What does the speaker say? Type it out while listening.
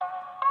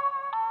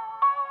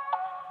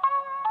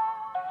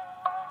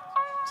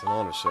It's an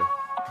honor, sir.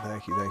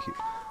 Thank you.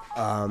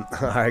 All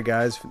right,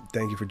 guys.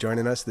 Thank you for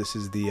joining us. This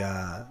is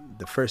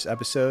the first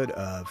episode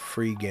of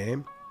Free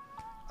Game,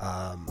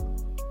 Out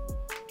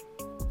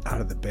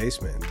of the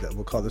Basement.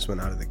 We'll call this one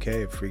Out of the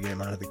Cave. Free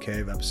Game Out of the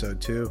Cave, episode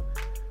 2.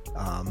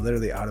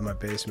 Literally out of my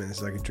basement.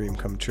 It's like a dream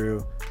come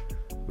true.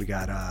 We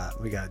got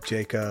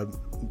Jacob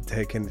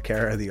taking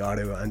care of the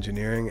audio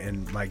engineering,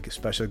 and my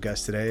special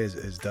guest today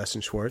is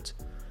Dustin Swartz,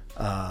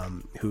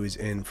 who is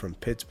in from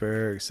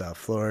Pittsburgh, South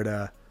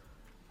Florida.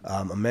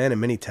 A man of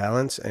many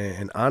talents,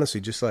 and honestly,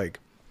 just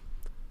like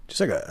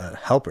a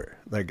helper.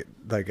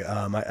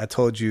 I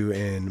told you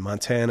in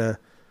Montana,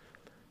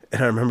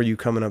 and I remember you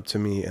coming up to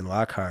me in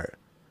Lockhart,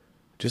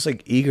 just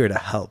like eager to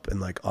help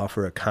and like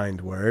offer a kind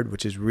word,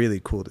 which is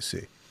really cool to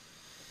see.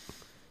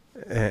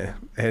 And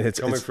it's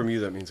Coming from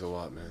you, that means a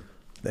lot, man.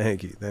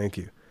 Thank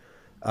you.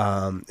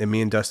 And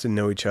me and Dustin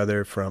know each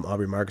other from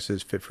Aubrey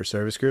Marcus's Fit for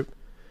Service group,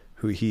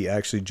 who he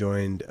actually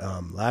joined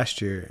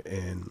last year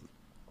in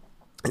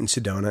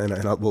Sedona,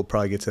 and we'll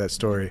probably get to that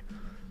story.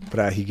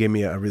 But he gave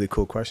me a really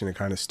cool question to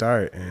kind of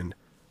start, and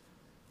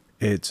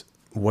it's,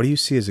 what do you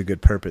see as a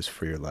good purpose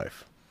for your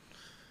life?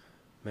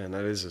 Man,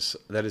 that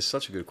is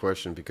such a good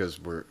question,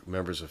 because we're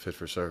members of Fit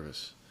for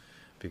Service.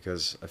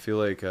 Because I feel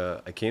like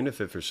I came to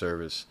Fit for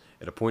Service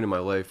at a point in my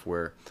life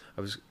where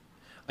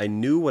I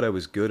knew what I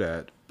was good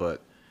at,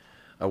 but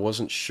I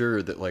wasn't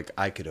sure that like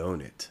I could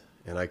own it,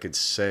 and I could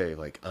say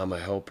like I'm a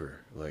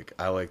helper, like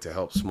I like to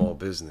help small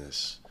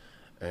business.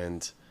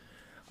 And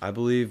I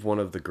believe one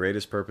of the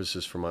greatest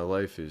purposes for my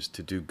life is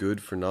to do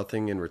good for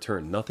nothing in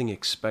return, nothing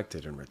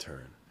expected in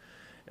return,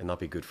 and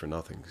not be good for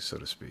nothing, so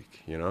to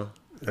speak, you know?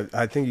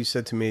 I think you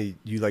said to me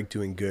you like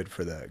doing good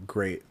for the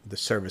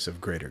service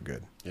of greater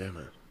good. Yeah,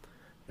 man.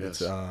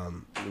 Yes. It's,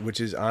 which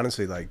is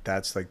honestly like,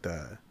 that's like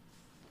the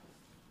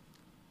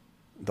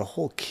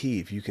whole key.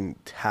 If you can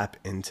tap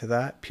into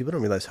that, people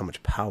don't realize how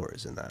much power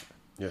is in that.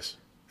 Yes.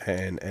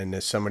 And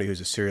as somebody who's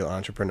a serial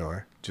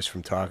entrepreneur, just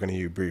from talking to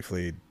you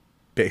briefly,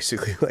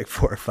 basically like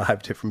 4 or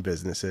 5 different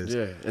businesses.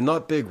 Yeah, and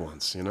not big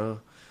ones, you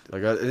know?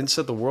 Like, I didn't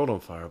set the world on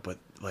fire, but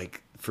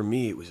like for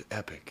me it was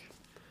epic.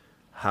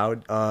 How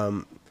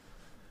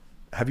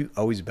have you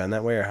always been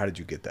that way, or how did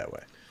you get that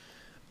way?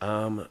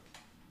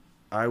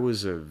 I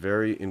was a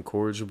very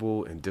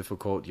incorrigible and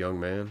difficult young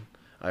man.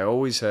 I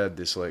always had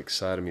this like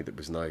side of me that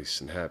was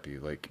nice and happy.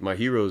 Like my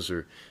heroes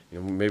are,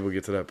 you know, maybe we'll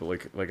get to that, but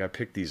like I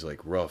picked these like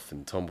rough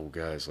and tumble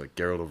guys like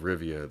Geralt of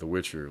Rivia, The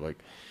Witcher, like,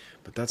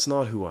 but that's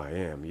not who I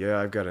am. Yeah,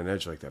 I've got an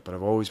edge like that, but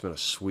I've always been a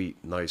sweet,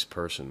 nice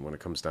person when it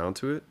comes down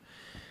to it.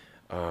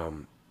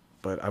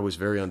 But I was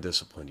very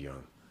undisciplined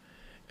young,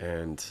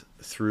 and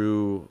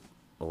through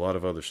a lot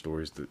of other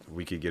stories that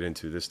we could get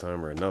into this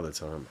time or another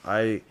time,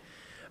 I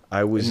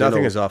was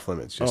nothing is off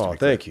limits. Just oh,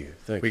 thank you.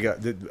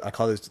 I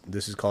call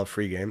this is called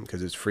Free Game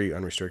because it's free,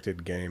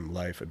 unrestricted game,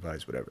 life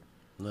advice, whatever.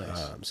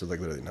 Nice. So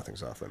like literally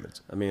nothing's off limits.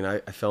 I mean, I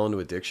fell into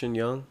addiction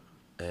young,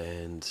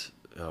 and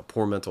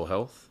poor mental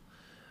health.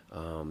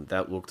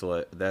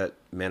 That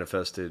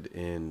manifested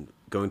in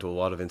going to a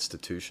lot of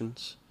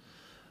institutions,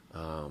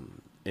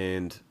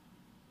 and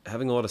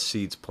having a lot of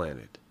seeds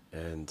planted.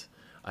 And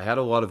I had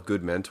a lot of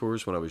good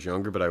mentors when I was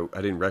younger, but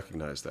I didn't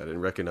recognize that. I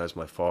didn't recognize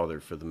my father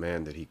for the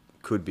man that he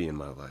could be in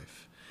my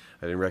life.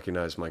 I didn't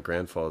recognize my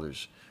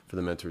grandfathers for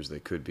the mentors they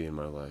could be in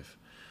my life.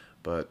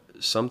 But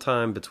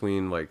sometime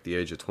between like the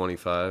age of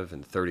 25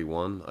 and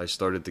 31, I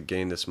started to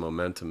gain this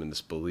momentum and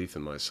this belief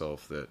in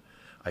myself that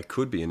I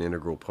could be an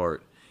integral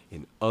part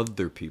in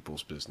other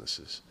people's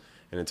businesses.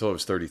 And until I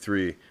was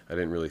 33, I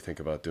didn't really think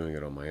about doing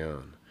it on my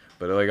own.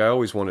 But like I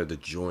always wanted to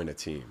join a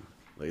team.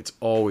 Like it's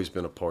always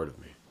been a part of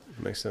me.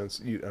 Makes sense.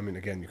 I mean,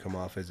 again, you come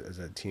off as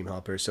a team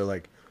helper. So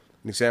like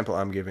an example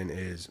I'm giving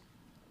is,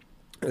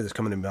 that's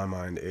coming to my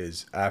mind,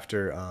 is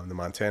after the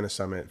Montana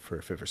Summit for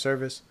Fit for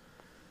Service,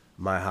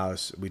 my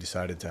house, we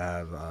decided to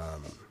have,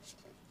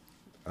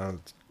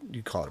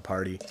 you call it a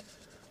party,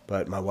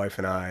 but my wife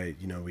and I,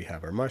 you know, we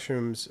have our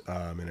mushrooms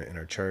in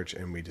our church,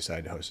 and we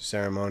decided to host a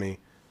ceremony,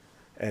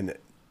 and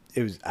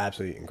it was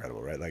absolutely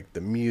incredible, right? Like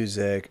the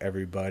music,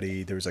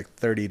 everybody, there was like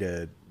 30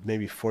 to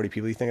maybe 40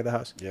 people, you think, at the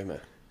house? Yeah, man.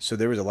 So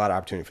there was a lot of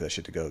opportunity for that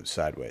shit to go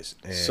sideways.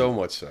 And so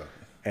much so.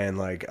 And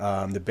like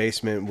the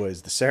basement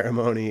was the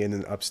ceremony, and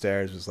then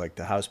upstairs was like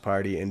the house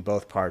party, and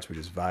both parts were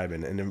just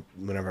vibing. And then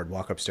whenever I'd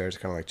walk upstairs,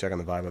 kind of like check on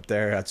the vibe up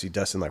there, I'd see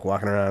Dustin like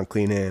walking around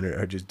cleaning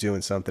or just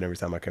doing something every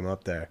time I came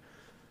up there.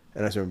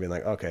 And I just remember being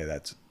like, okay,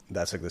 that's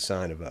like the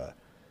sign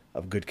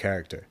of good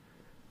character.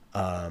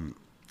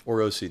 Or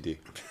OCD.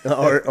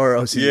 or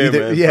OCD. Yeah, either,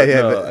 man. Yeah.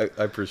 No, but,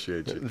 I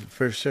appreciate you.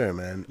 For sure,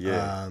 man.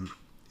 Yeah.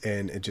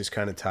 And it just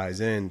kind of ties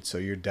in. So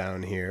you're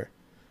down here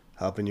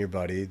helping your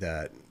buddy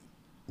that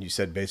you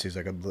said basically is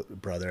like a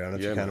brother. I don't know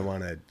if you kind of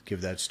want to give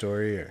that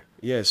story or.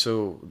 Yeah.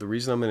 So the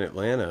reason I'm in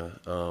Atlanta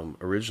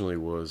originally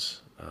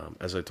was,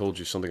 as I told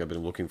you, something I've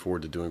been looking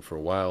forward to doing for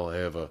a while. I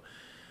have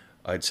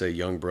I'd say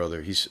young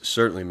brother. He's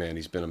certainly man.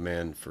 He's been a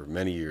man for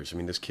many years. I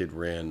mean, this kid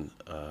ran,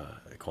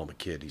 I call him a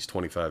kid. He's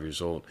 25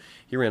 years old.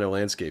 He ran a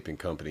landscaping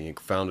company and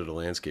founded a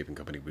landscaping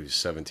company when he was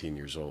 17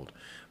 years old.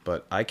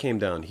 But I came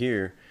down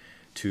here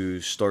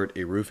to start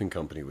a roofing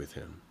company with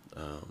him.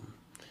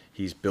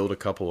 He's built a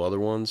couple other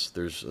ones.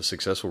 There's a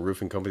successful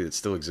roofing company that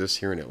still exists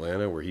here in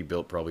Atlanta where he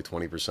built probably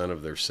 20%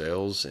 of their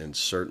sales and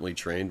certainly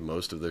trained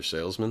most of their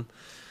salesmen.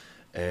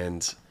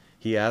 And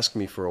he asked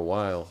me for a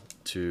while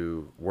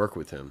to work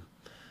with him.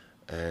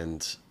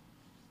 And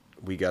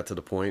we got to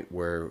the point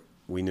where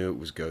we knew it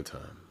was go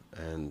time.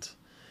 And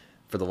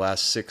for the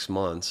last 6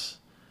 months,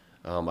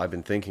 I've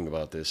been thinking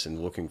about this and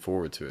looking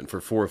forward to it. And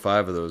for 4 or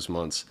 5 of those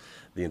months,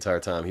 the entire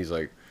time, he's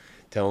like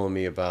telling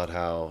me about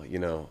how,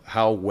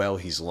 how well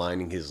he's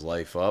lining his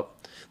life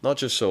up, not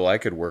just so I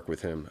could work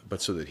with him,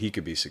 but so that he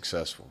could be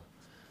successful.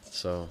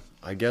 So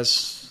I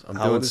guess I'm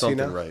doing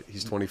something right.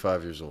 He's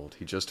 25 years old.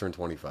 He just turned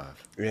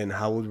 25. And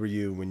how old were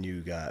you when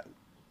you got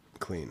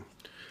clean?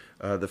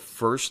 The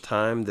first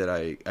time that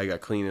I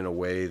got clean in a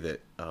way that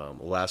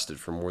lasted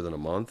for more than a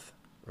month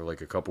or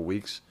like a couple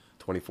weeks,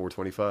 24,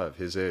 25,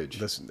 his age.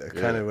 That's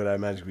kind of what I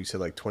imagined. We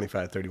said like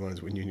 25, 31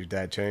 is when you and your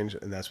dad changed,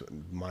 and that's what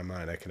in my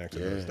mind I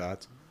connected those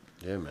dots.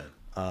 Yeah,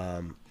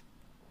 man.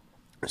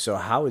 So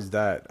how is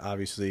that?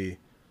 Obviously,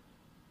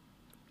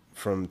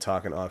 from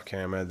talking off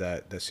camera,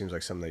 that seems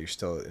like something that you're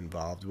still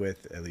involved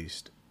with, at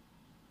least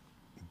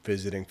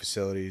visiting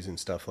facilities and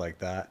stuff like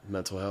that.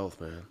 Mental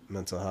health, man.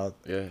 Mental health.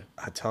 Yeah.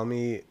 Tell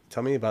me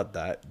about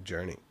that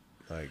journey.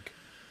 Like,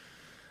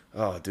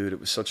 oh, dude,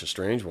 it was such a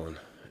strange one.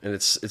 And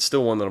it's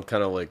still one that I'm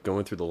kind of like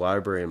going through the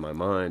library in my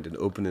mind and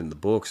opening the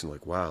books and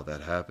like, wow,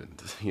 that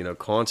happened,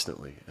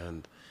 constantly.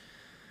 And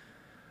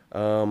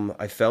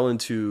I fell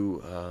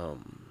into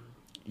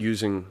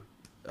using,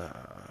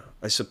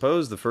 I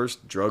suppose the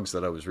first drugs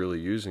that I was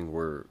really using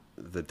were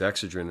the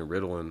Dexedrine and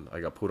Ritalin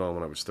I got put on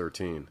when I was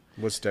 13.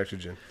 What's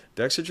Dexedrine?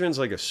 Dexedrine's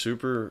like a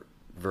super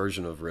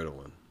version of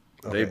Ritalin.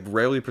 Okay. They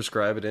rarely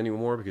prescribe it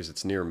anymore because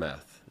it's near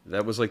meth.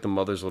 That was like the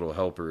mother's little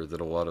helper that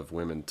a lot of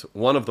women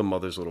one of the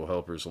mother's little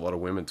helpers a lot of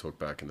women took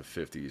back in the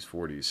 50s,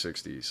 40s,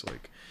 60s.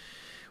 Like,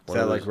 is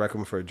that like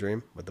Requiem for a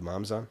Dream with the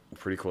mom's on?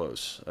 Pretty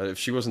close. If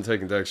she wasn't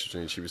taking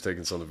Dexedrine, she was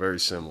taking something very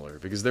similar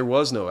because there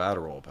was no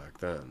Adderall back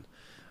then.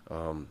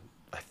 I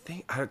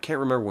can't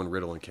remember when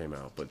Ritalin came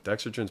out, but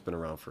Dexedrine's been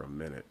around for a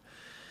minute.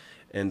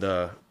 And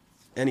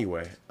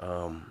anyway,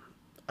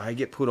 I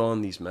get put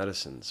on these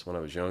medicines when I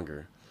was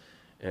younger.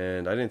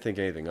 And I didn't think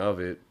anything of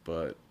it,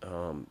 but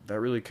that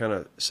really kind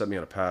of set me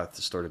on a path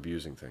to start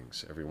abusing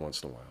things every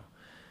once in a while.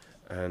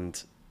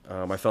 And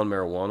I found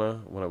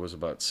marijuana when I was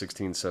about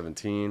 16,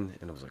 17,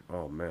 and I was like,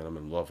 oh man, I'm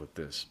in love with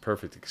this.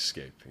 Perfect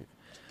escape.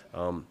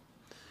 Kind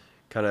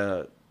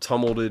of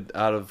tumbled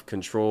out of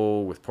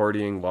control with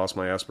partying, lost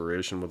my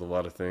aspiration with a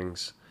lot of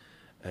things.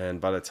 And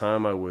by the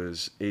time I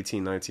was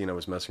 18, 19, I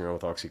was messing around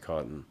with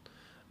Oxycontin.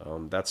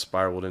 That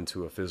spiraled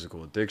into a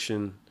physical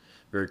addiction.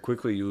 Very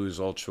quickly, you lose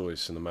all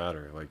choice in the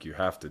matter, like you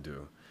have to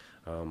do.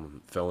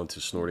 Fell into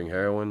snorting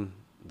heroin.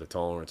 The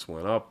tolerance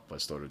went up. I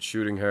started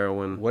shooting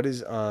heroin. What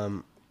is, I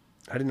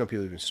didn't know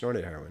people even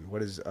snorted heroin.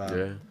 What is,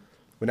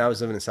 when I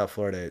was living in South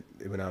Florida,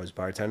 when I was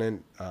bartending,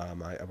 I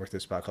worked at a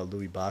spot called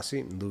Louis Bossi.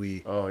 And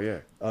Louis. Oh,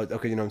 yeah. Oh,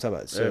 okay, you know what I'm talking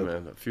about. So yeah,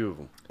 man, a few of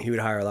them. He would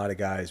hire a lot of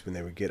guys when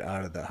they would get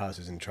out of the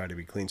houses and try to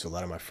be clean. So a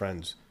lot of my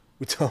friends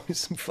would tell me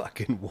some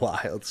fucking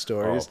wild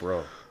stories. Oh,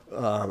 bro.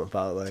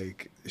 About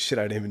like shit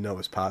I didn't even know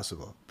was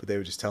possible, but they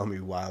would just tell me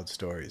wild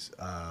stories.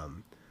 I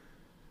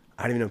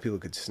didn't even know people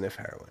could sniff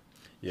heroin.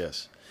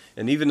 Yes,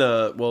 and even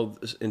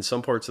in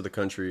some parts of the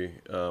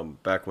country,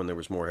 back when there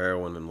was more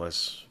heroin and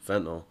less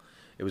fentanyl,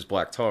 it was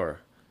black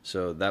tar.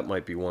 So that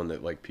might be one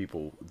that like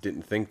people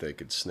didn't think they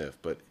could sniff.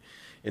 But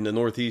in the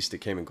Northeast, it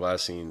came in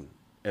glassine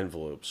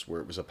envelopes where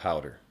it was a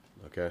powder.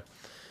 Okay,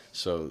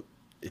 so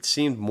it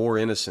seemed more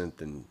innocent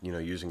than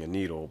using a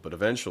needle, but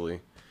eventually.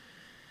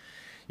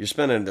 You're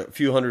spending a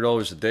few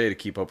 $100s a day to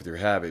keep up with your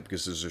habit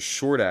because those are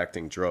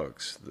short-acting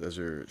drugs. Those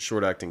are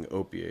short-acting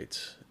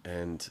opiates.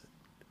 And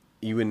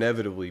you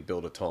inevitably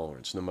build a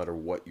tolerance no matter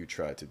what you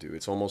try to do.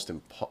 It's almost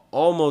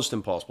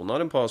impossible.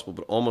 Not impossible,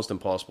 but almost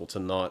impossible to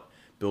not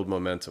build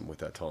momentum with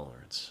that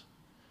tolerance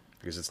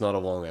because it's not a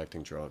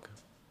long-acting drug.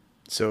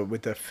 So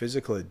with the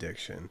physical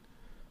addiction,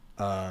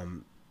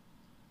 what's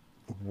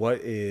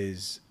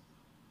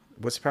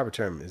the proper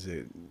term? Is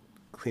it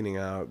cleaning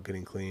out,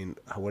 getting clean?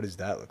 What does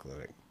that look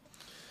like?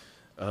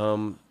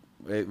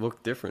 It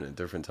looked different at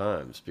different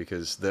times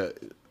because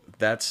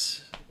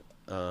that's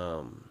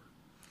a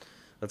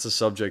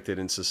subject that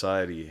in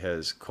society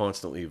has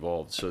constantly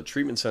evolved. So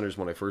treatment centers,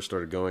 when I first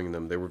started going in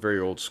them, they were very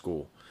old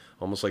school,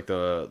 almost like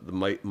the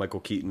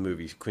Michael Keaton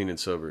movie Clean and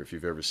Sober, if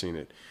you've ever seen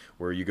it,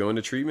 where you go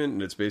into treatment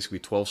and it's basically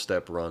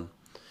 12-step run.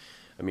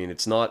 I mean,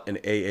 it's not an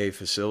AA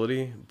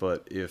facility,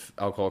 but if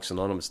Alcoholics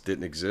Anonymous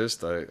didn't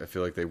exist, I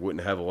feel like they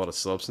wouldn't have a lot of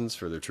substance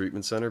for their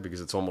treatment center because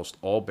it's almost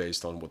all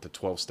based on what the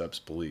 12 steps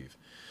believe.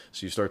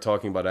 So you start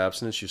talking about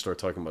abstinence, you start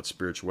talking about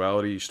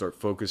spirituality, you start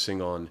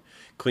focusing on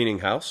cleaning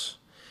house,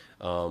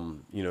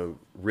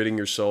 ridding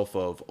yourself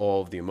of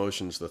all of the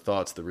emotions, the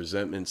thoughts, the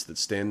resentments that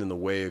stand in the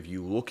way of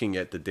you looking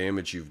at the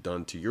damage you've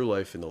done to your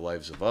life and the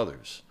lives of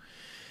others.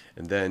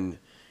 And then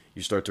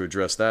you start to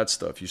address that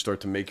stuff. You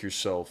start to make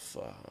yourself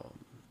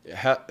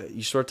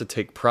you start to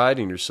take pride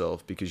in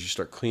yourself because you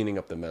start cleaning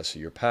up the mess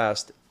of your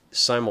past,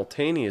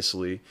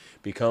 simultaneously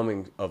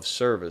becoming of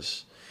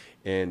service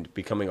and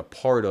becoming a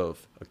part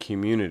of a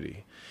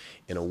community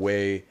in a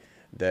way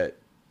that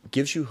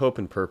gives you hope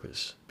and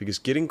purpose. Because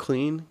getting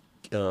clean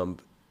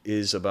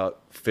is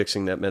about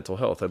fixing that mental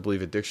health. I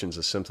believe addiction is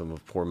a symptom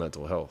of poor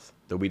mental health,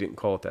 though we didn't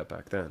call it that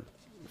back then.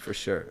 For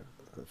sure.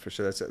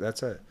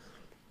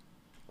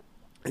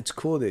 It's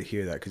cool to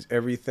hear that, because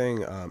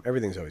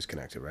everything's always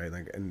connected, right?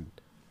 Like, and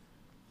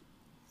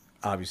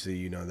obviously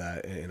you know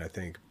that, and I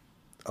think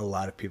a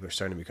lot of people are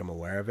starting to become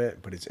aware of it.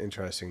 But it's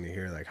interesting to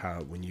hear like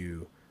how when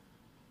you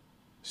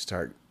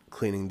start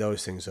cleaning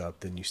those things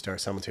up, then you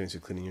start simultaneously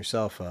cleaning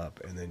yourself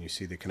up, and then you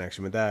see the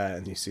connection with that,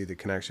 and you see the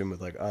connection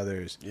with like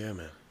others. Yeah,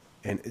 man.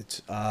 And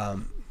it's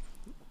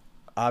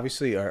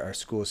obviously our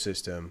school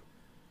system.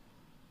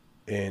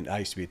 And I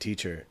used to be a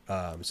teacher,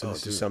 so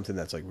this is something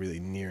that's like really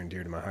near and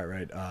dear to my heart,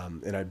 right?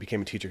 And I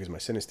became a teacher because my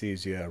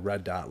synesthesia,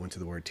 red dot, went to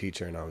the word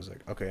teacher, and I was like,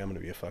 okay, I'm going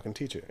to be a fucking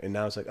teacher. And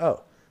now it's like,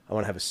 oh, I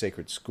want to have a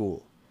sacred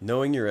school.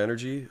 Knowing your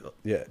energy,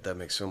 yeah, that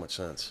makes so much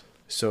sense.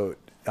 So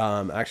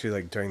actually,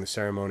 like during the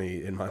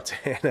ceremony in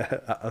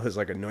Montana, I was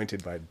like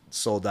anointed by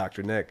Soul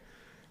Dr. Nick,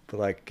 but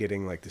like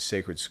getting like the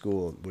sacred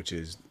school,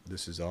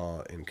 this is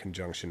all in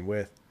conjunction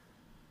with,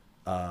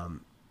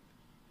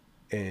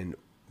 and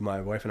my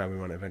wife and I, we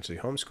want to eventually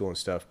homeschool and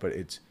stuff, but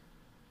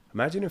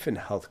imagine if in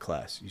health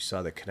class you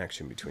saw the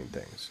connection between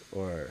things,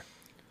 or...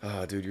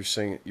 dude,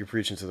 you're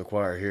preaching to the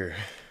choir here.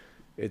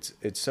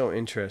 It's so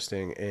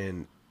interesting,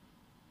 and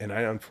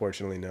I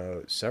unfortunately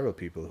know several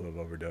people who have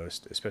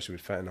overdosed, especially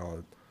with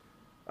fentanyl.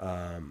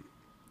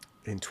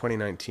 In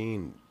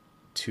 2019,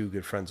 2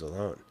 good friends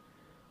alone.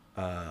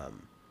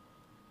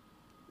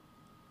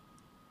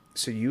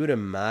 So you would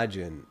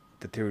imagine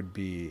that there would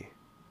be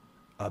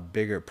a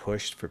bigger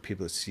push for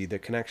people to see the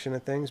connection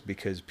of things,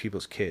 because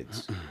people's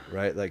kids,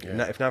 right? Like,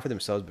 yeah. if not for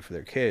themselves, but for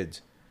their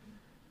kids.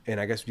 And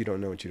I guess you don't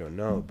know what you don't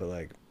know, but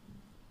like,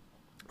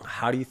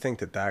 how do you think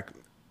that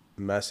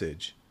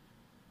message,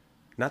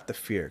 not the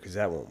fear, because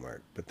that won't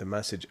work, but the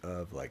message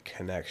of like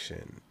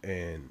connection,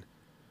 and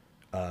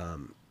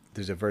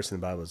there's a verse in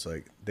the Bible, it's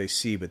like, they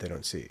see but they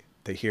don't see,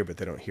 they hear but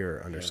they don't hear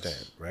or understand,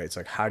 yes. Right? It's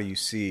like, how do you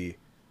see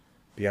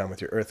beyond with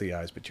your earthly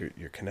eyes, but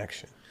your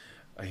connection?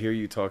 I hear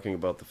you talking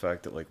about the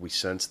fact that like we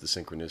sense the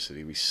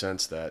synchronicity, we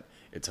sense that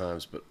at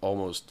times, but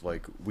almost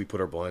like we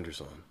put our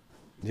blinders on.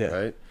 Yeah.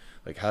 Right?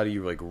 Like, how do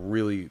you like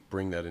really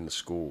bring that into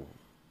school?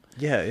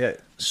 Yeah.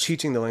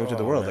 Teaching the language of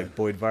the world, man. Like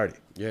Boyd Vardy.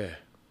 Yeah.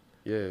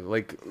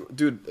 Like,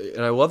 dude,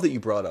 and I love that you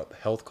brought up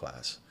health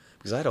class,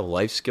 because I had a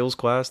life skills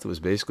class that was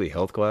basically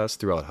health class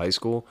throughout high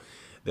school.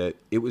 That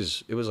it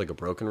was like a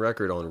broken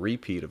record on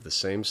repeat of the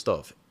same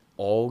stuff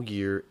all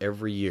year,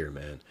 every year,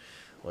 man.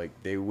 Like,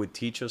 they would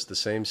teach us the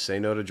same say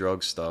no to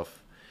drugs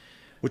stuff.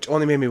 Which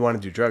only made me want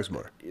to do drugs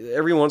more.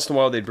 Every once in a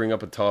while, they'd bring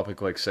up a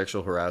topic like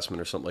sexual harassment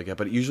or something like that,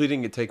 but it usually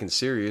didn't get taken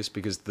serious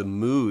because the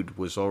mood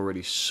was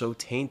already so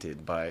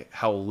tainted by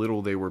how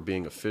little they were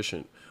being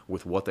efficient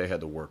with what they had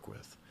to work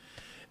with.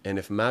 And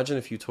imagine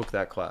if you took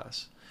that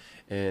class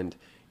and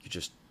you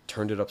just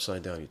turned it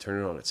upside down, you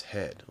turned it on its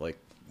head. Like,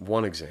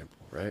 one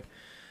example, right?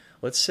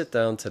 Let's sit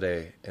down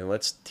today and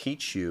let's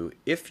teach you,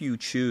 if you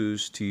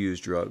choose to use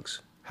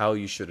drugs, how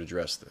you should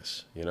address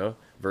this,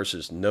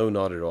 versus no,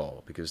 not at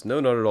all, because no,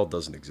 not at all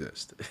doesn't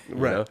exist.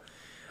 Right. Know?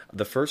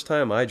 The first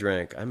time I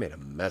drank, I made a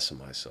mess of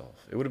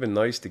myself. It would have been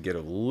nice to get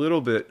a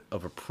little bit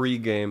of a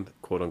pregame,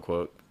 quote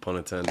unquote, pun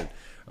intended,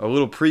 a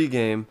little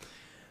pregame,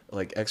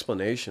 like,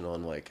 explanation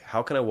on like,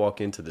 how can I walk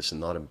into this and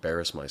not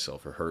embarrass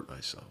myself or hurt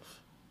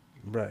myself?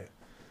 Right.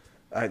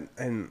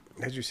 And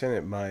as you're saying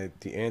it,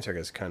 the answer, I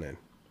guess, kind of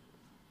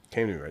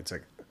came to me, right? It's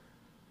like,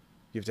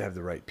 you have to have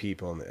the right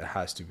people, and it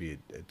has to be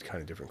a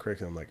kind of different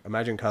curriculum. Like,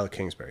 imagine Kyle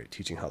Kingsbury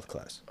teaching health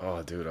class.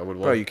 Oh, dude, I would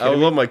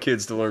love my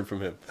kids to learn from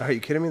him. Are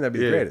you kidding me? That'd be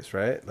the greatest,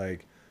 right?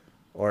 Like,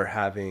 or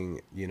having,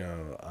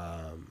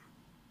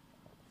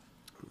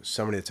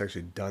 somebody that's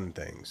actually done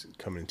things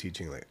coming and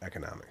teaching, like,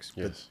 economics.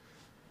 Yes.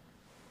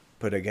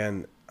 But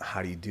again,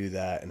 how do you do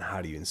that, and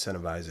how do you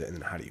incentivize it, and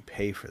then how do you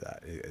pay for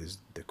that is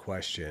the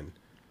question.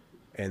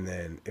 And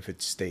then if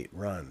it's state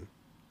run,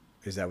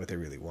 is that what they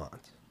really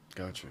want?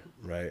 Gotcha.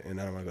 Right,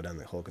 and I don't want to go down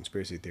the whole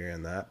conspiracy theory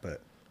on that,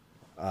 but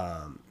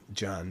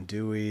John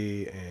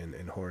Dewey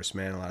and Horace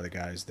Mann, a lot of the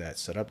guys that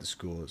set up the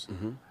schools,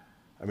 mm-hmm.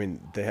 I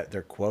mean,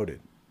 they're quoted.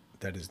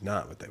 That is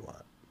not what they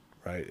want,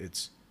 right?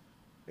 It's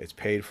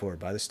paid for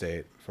by the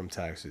state from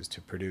taxes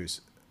to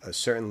produce a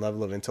certain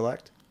level of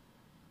intellect,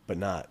 but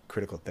not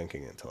critical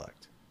thinking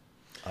intellect.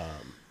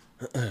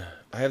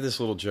 I have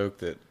this little joke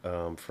that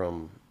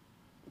from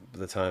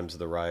the times of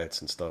the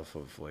riots and stuff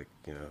of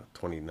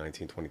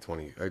 2019,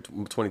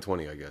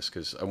 2020, I guess,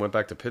 because I went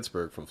back to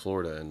Pittsburgh from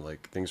Florida and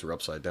like things were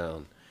upside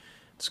down.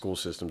 School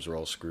systems were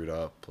all screwed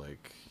up,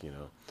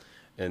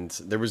 and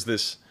there was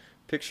this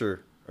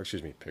picture.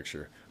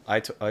 I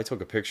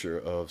took a picture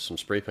of some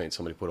spray paint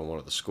somebody put on one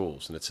of the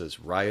schools, and it says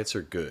riots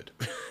are good.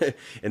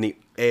 And the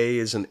A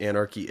is an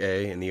anarchy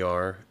A and the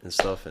R and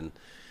stuff. And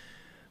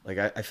like,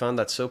 I found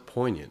that so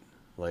poignant.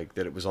 like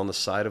that it was on the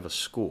side of a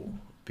school,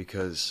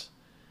 because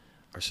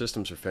our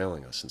systems are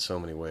failing us in so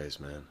many ways,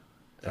 man.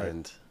 Right.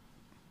 And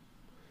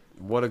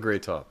what a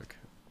great topic.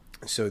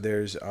 So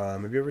there's,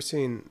 have you ever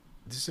seen,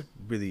 this is a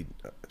really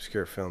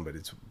obscure film, but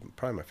it's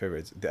probably my favorite.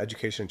 It's The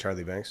Education of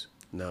Charlie Banks.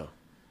 No.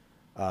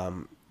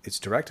 It's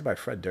directed by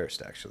Fred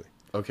Durst, actually.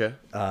 Okay.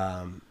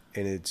 And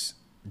it's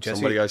Jesse.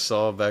 Somebody I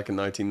saw back in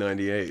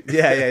 1998.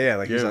 Yeah.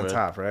 Like he's Yeah, on man.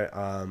 top,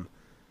 right?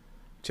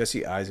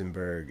 Jesse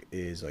Eisenberg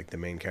is like the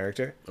main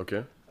character.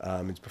 Okay.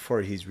 It's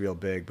before he's real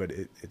big, but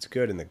it's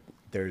good. And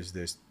there's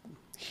this,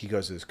 he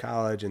goes to this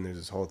college, and there's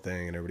this whole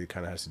thing, and everybody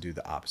kind of has to do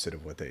the opposite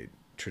of what they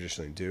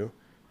traditionally do.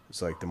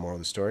 It's like the moral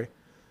of the story.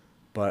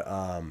 But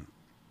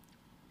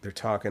they're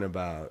talking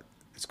about,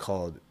 it's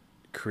called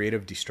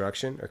creative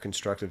destruction or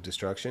constructive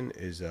destruction,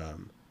 is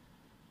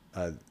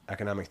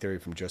economic theory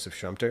from Joseph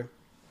Schumpeter.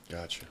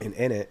 Gotcha. And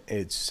in it,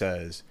 it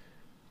says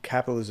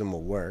capitalism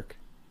will work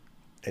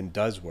and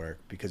does work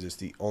because it's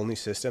the only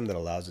system that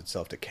allows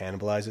itself to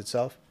cannibalize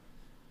itself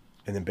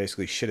and then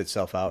basically shit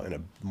itself out in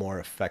a more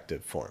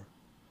effective form.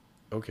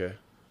 Okay.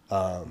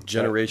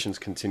 Generations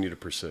continue to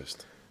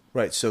persist.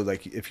 Right. So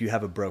like if you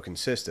have a broken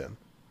system,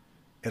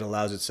 it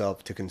allows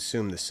itself to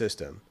consume the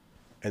system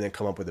and then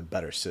come up with a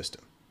better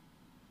system.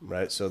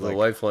 Right. So The like,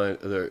 lifeline,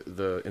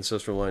 the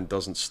ancestral line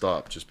doesn't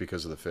stop just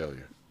because of the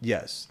failure.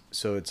 yes.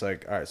 So it's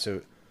like, all right,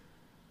 so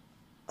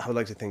I would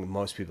like to think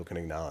most people can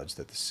acknowledge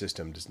that the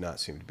system does not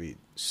seem to be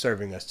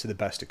serving us to the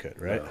best it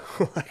could, right?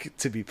 No. Like,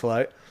 to be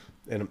polite.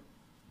 And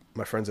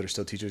my friends that are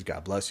still teachers,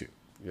 God bless you.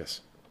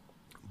 Yes.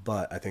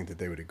 But I think that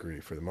they would agree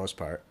for the most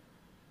part.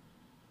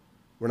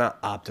 We're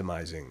not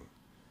optimizing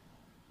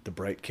the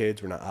bright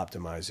kids. We're not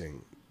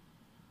optimizing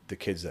the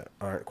kids that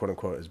aren't, quote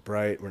unquote, as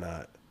bright. We're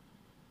not.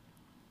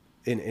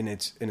 And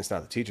it's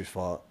not the teacher's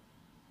fault.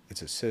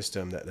 It's a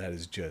system that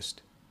is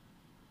just.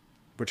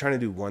 We're trying to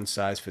do one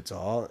size fits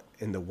all,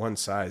 and the one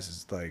size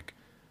is like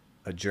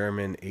a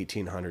German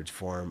 1800s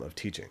form of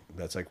teaching.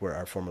 That's like where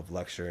our form of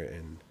lecture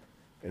and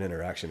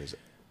interaction is.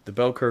 The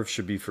bell curve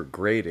should be for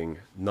grading,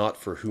 not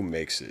for who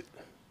makes it.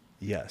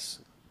 Yes,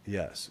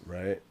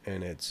 right?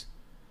 And it's,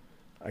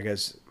 I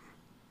guess,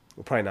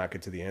 we'll probably not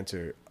get to the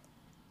answer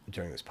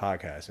during this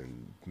podcast,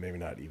 and maybe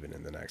not even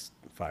in the next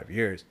 5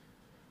 years,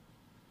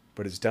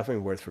 but it's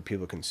definitely worth for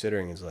people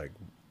considering is like,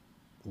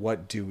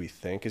 what do we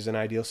think is an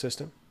ideal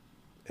system?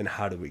 And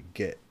how do we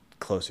get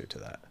closer to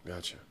that?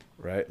 Gotcha.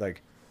 Right?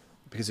 Like,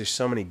 because there's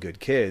so many good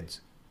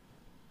kids,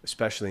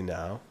 especially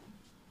now,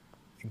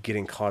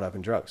 getting caught up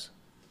in drugs.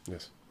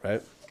 Yes.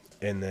 Right?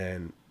 And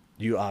then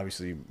you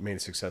obviously made a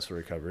successful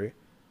recovery.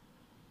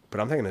 But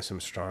I'm thinking of some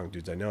strong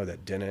dudes I know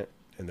that didn't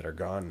and that are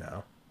gone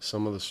now.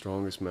 Some of the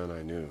strongest men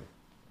I knew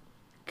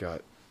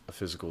got a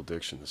physical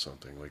addiction to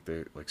something.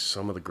 Like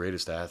some of the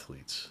greatest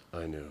athletes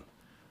I knew,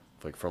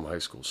 like from high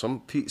school.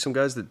 Some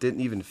guys that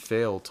didn't even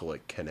fail to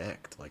like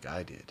connect like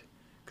I did,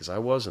 because I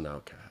was an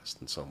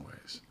outcast in some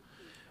ways.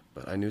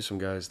 But I knew some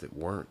guys that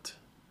weren't,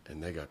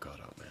 and they got caught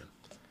up, man.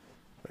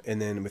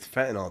 And then with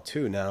fentanyl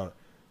too, now,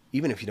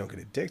 even if you don't get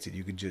addicted,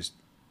 you could just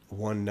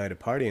one night of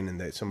partying and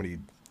that somebody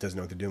doesn't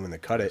know what they're doing when they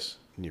cut it,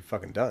 and you're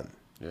fucking done.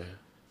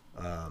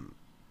 Yeah.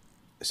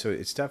 So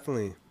it's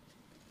definitely,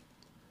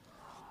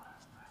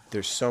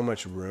 there's so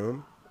much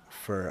room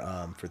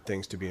for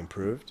things to be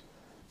improved,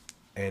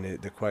 and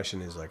the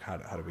question is like, how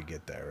do we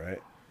get there, right?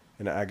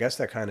 And I guess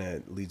that kind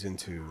of leads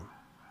into,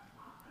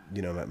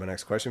 my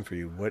next question for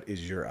you: what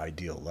is your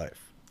ideal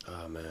life?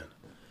 Oh man,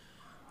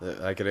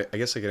 I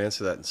guess I could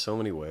answer that in so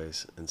many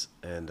ways,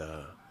 and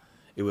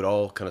it would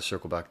all kind of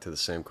circle back to the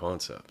same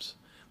concepts.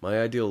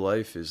 My ideal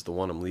life is the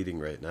one I'm leading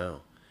right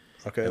now.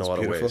 Okay, in a lot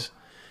beautiful. of ways,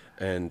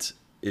 and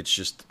it's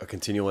just a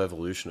continual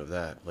evolution of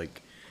that.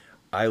 Like,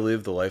 I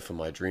live the life of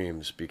my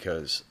dreams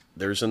because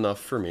there's enough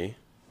for me,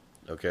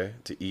 okay,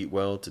 to eat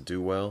well, to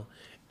do well,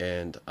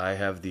 and I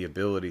have the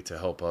ability to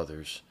help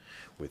others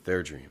with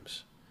their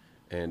dreams.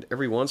 And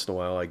every once in a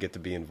while, I get to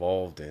be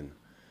involved in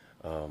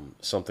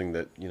something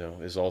that,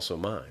 is also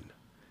mine.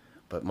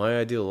 But my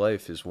ideal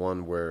life is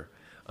one where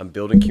I'm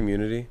building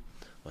community,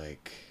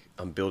 like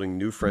I'm building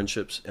new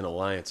friendships and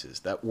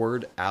alliances. That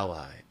word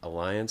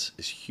alliance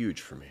is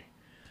huge for me.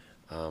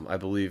 I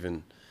believe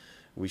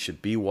we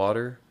should be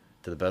water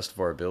to the best of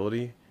our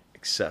ability,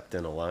 except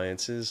in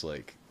alliances.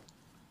 Like,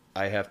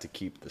 I have to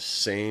keep the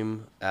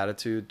same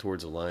attitude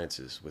towards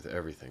alliances with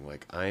everything.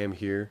 Like, I am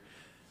here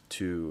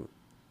to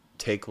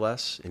take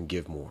less and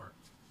give more.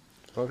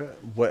 Okay.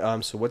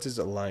 So what does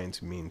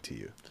alliance mean to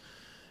you?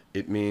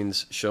 It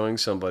means showing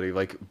somebody,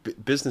 like,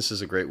 business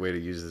is a great way to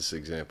use this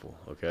example,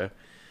 okay?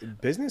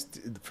 Business,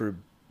 for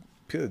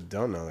people that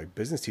don't know, like,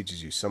 business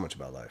teaches you so much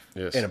about life.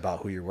 Yes. And about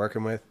who you're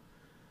working with,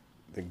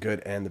 the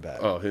good and the bad.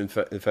 Oh, in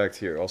fact,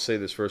 here, I'll say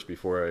this first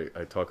before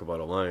I talk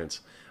about alliance.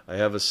 I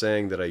have a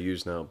saying that I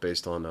use now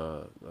based on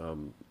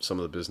some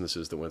of the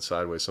businesses that went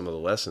sideways, some of the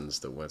lessons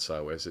that went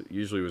sideways. It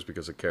usually was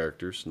because of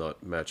characters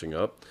not matching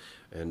up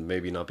and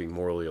maybe not being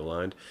morally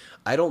aligned.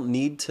 I don't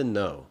need to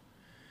know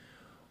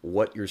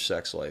what your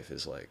sex life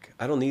is like.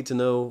 I don't need to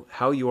know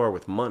how you are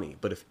with money.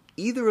 But if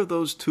either of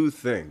those two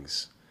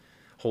things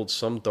hold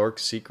some dark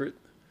secret,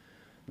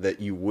 that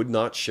you would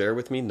not share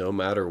with me no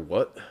matter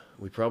what,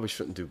 we probably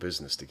shouldn't do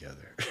business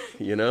together,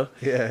 you know?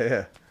 Yeah,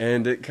 yeah.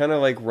 And it kind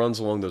of like runs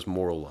along those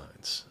moral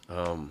lines.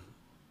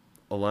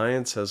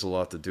 Alliance has a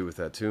lot to do with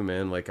that too,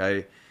 man. Like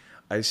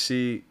I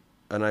see,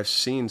 and I've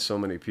seen so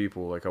many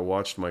people, like I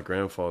watched my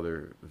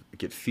grandfather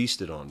get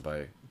feasted on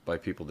by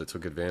people that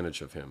took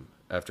advantage of him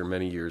after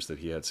many years that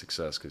he had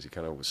success because he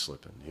kind of was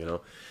slipping, you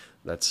know?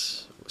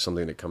 That's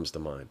something that comes to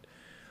mind.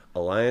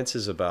 Alliance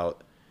is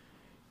about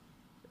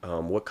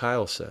what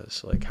Kyle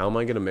says. Like, how am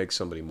I going to make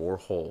somebody more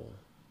whole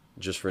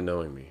just for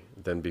knowing me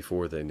than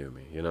before they knew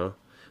me, you know?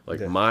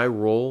 Like, my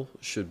role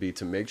should be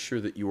to make sure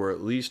that you are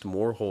at least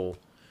more whole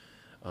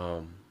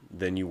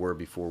than you were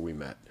before we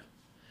met.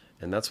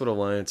 And that's what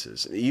Alliance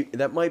is.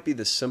 That might be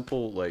the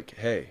simple, like,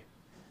 hey,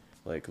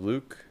 like,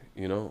 Luke,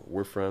 you know,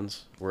 we're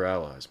friends, we're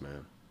allies,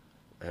 man.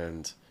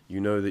 And you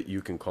know that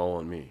you can call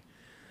on me.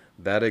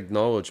 That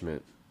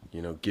acknowledgement,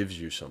 you know, gives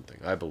you something,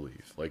 I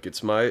believe. Like,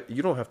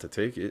 you don't have to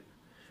take it,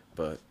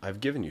 but I've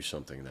given you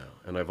something now.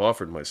 And I've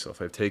offered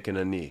myself. I've taken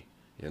a knee,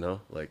 you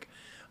know? Like,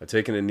 I've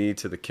taken a knee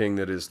to the king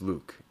that is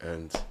Luke.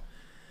 And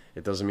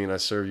it doesn't mean I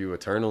serve you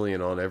eternally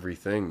and on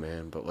everything,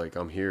 man. But, like,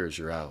 I'm here as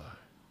your ally.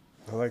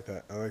 I like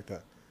that.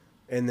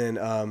 And then,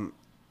 I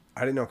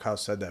didn't know Kyle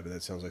said that, but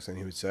that sounds like something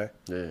he would say.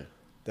 Yeah.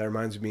 That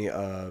reminds me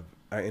of,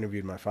 I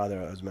interviewed my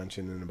father. I was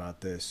mentioning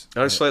about this.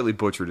 I slightly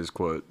butchered his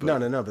quote. But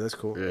No, but that's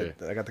cool. Yeah.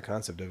 I got the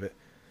concept of it.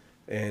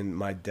 And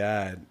my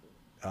dad,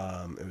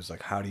 it was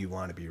like, how do you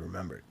want to be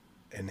remembered?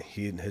 And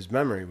his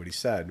memory, what he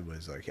said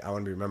was like, I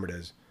want to be remembered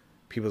as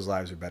people's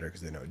lives are better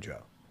because they know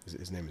Joe.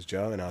 His name is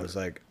Joe. And I was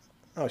like,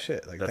 oh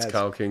shit. Like that's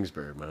Kyle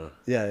Kingsbury, man.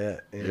 Yeah.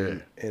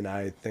 And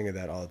I think of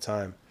that all the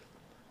time.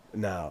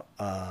 Now,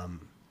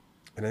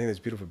 and I think that's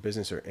beautiful for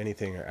business or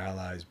anything or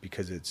allies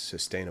because it's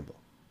sustainable.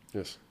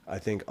 Yes. I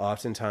think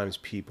oftentimes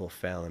people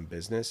fail in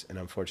business, and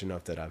I'm fortunate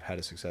enough that I've had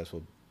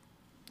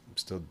I'm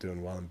still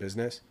doing well in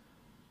business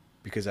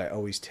because I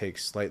always take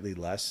slightly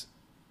less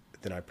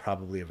than I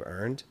probably have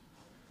earned,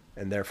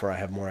 and therefore I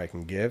have more I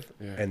can give,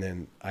 and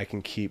then I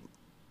can keep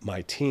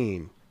my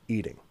team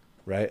eating,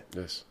 right?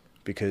 Yes.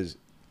 Because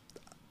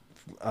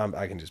I'm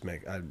just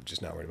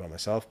not worried about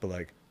myself, but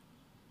like,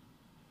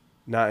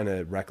 not in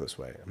a reckless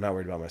way. I'm not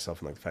worried about myself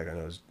and like the fact I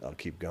know I'll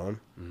keep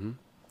going. Mm-hmm.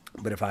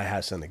 But if I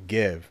have something to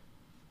give,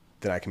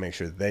 then I can make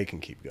sure they can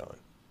keep going.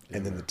 Yeah.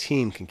 And then the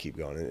team can keep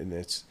going. And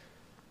it's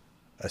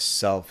a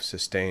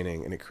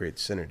self-sustaining, and it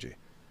creates synergy.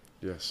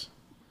 Yes.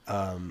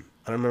 I don't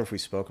remember if we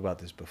spoke about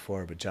this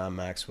before, but John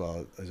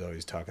Maxwell is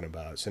always talking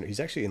about, so he's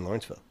actually in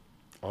Lawrenceville.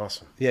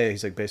 Awesome. Yeah,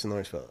 he's like based in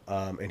Lawrenceville.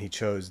 And he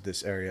chose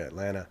this area,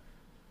 Atlanta,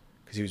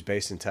 because he was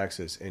based in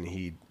Texas, and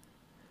his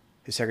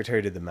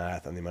secretary did the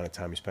math on the amount of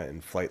time he spent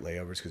in flight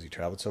layovers because he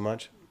traveled so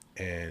much.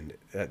 And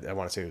I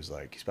want to say it was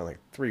like, he spent like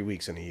 3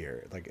 weeks in a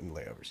year, like in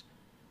layovers.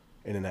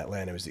 And in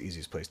Atlanta, it was the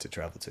easiest place to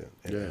travel to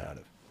and out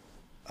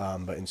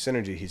of. But in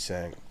Synergy, he's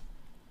saying,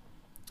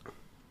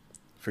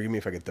 forgive me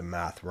if I get the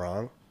math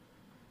wrong,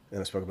 and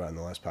I spoke about it in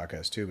the last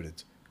podcast too, but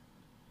it's,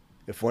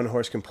 if one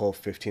horse can pull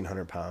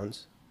 1,500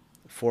 pounds,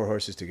 4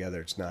 horses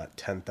together, it's not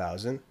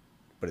 10,000,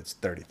 but it's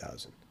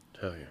 30,000.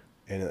 Hell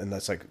yeah. And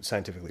that's like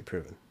scientifically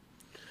proven.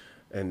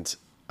 And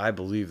I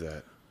believe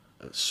that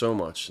so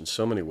much in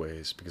so many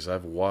ways because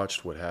I've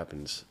watched what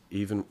happens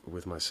even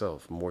with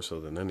myself more so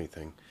than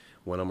anything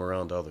when I'm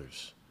around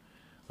others.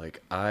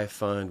 Like, I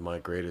find my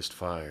greatest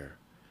fire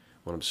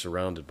when I'm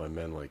surrounded by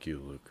men like you,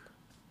 Luke.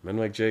 Men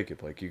like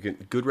Jacob. Like, you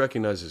get good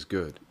recognizes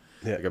good.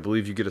 Yeah. Like, I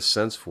believe you get a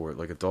sense for it,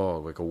 like a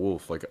dog, like a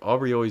wolf. Like,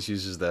 Aubrey always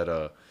uses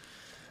that,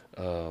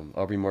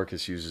 Aubrey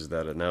Marcus uses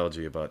that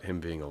analogy about him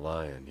being a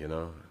lion, you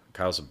know?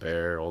 Kyle's a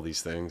bear, all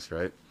these things,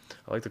 right?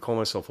 I like to call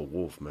myself a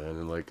wolf, man,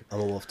 and like I'm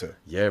a wolf too.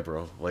 Yeah,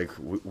 bro. Like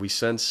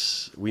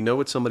we know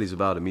what somebody's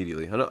about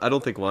immediately. I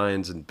don't think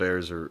lions and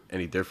bears are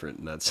any different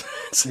in that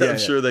sense. I'm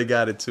sure they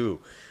got it too,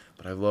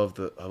 but I love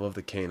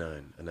the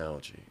canine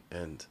analogy,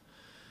 and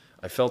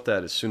I felt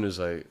that as soon as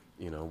I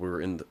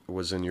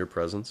was in your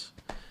presence,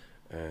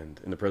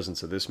 and in the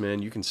presence of this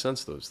man, you can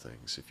sense those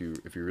things if you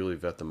really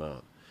vet them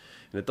out,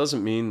 and it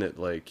doesn't mean that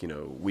like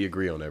we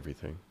agree on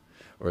everything,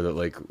 or that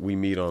like we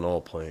meet on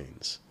all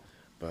planes,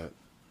 but.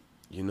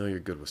 You're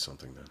good with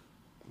something then.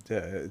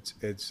 Yeah,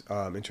 it's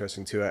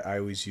interesting too. I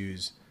always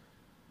use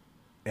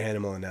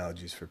animal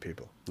analogies for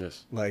people.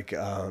 Yes. Like,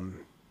 I'm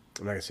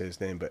not going to say his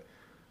name, but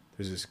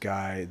there's this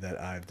guy that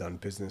I've done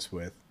business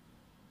with.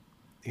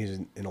 He's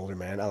an older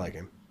man. I like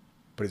him,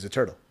 but he's a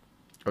turtle.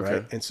 Okay.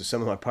 Right? And so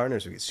some of my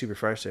partners would get super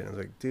frustrated. I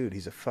was like, dude,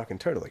 he's a fucking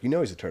turtle. Like,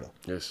 he's a turtle.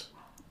 Yes.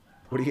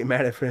 What do you get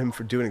mad at him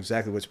for doing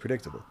exactly what's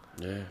predictable?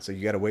 Yeah. So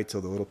you got to wait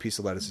till the little piece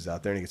of lettuce is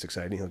out there and he gets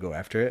excited and he'll go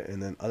after it.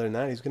 And then other than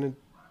that, he's going to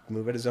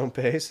move at his own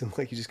pace, and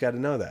like you just got to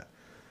know that.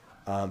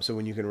 So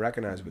when you can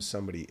recognize what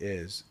somebody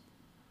is,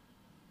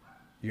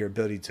 your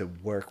ability to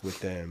work with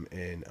them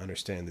and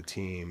understand the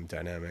team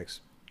dynamics.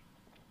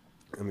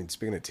 I mean,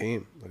 speaking of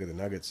team, look at the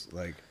Nuggets.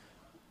 Like,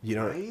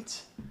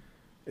 right?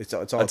 It's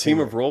all a team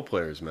of role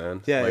players,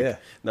 man. Yeah, like, yeah.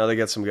 Now they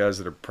got some guys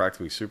that are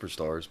practically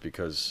superstars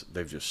because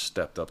they've just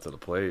stepped up to the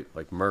plate.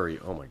 Like Murray,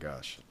 oh my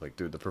gosh, like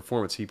dude, the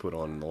performance he put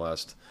on in the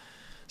last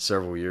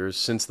several years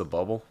since the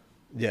bubble.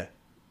 Yeah,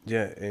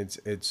 yeah,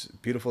 it's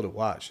beautiful to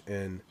watch,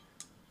 and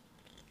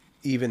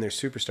even their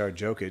superstar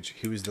Jokic,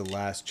 he was the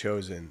last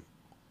chosen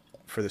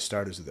for the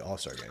starters of the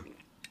All-Star game,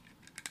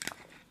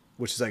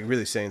 which is like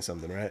really saying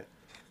something, right?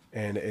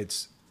 And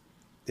it's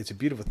a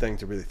beautiful thing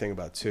to really think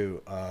about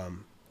too.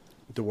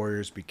 The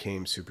Warriors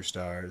became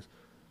superstars.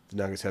 The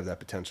Nuggets have that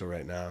potential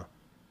right now.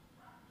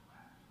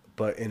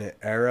 But in an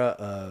era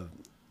of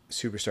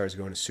superstars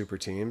going to super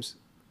teams,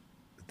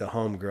 the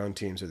homegrown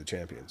teams are the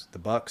champions. The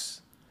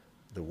Bucks,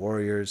 the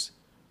Warriors,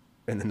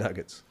 and the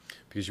Nuggets.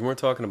 Because you weren't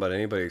talking about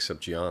anybody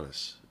except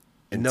Giannis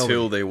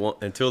until they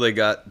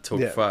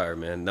took fire,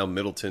 man. Now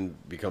Middleton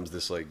becomes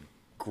this like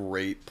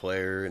great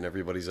player in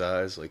everybody's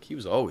eyes. Like he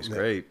was always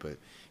great, but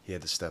he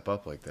had to step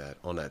up like that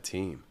on that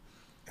team.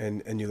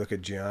 And you look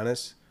at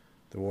Giannis,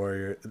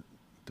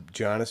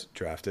 Giannis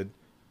drafted,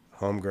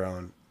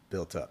 homegrown,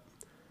 built up,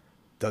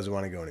 doesn't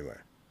want to go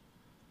anywhere.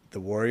 The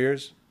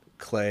Warriors,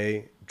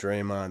 Clay,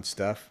 Draymond,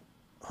 Steph,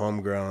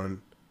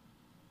 homegrown,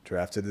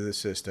 drafted to the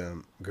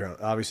system, grown.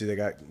 Obviously, they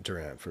got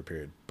Durant for a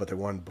period, but they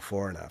won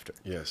before and after.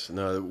 Yes.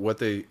 No,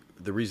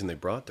 the reason they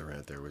brought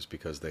Durant there was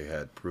because they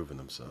had proven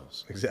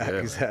themselves.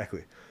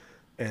 Exactly.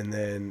 And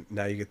then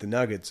now you get the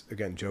Nuggets.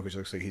 Again, Jokic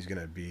looks like he's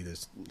going to be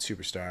this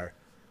superstar,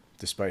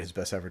 despite his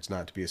best efforts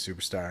not to be a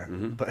superstar.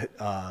 Mm-hmm. But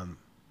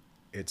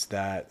it's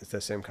that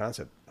same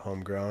concept.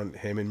 Homegrown,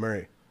 him and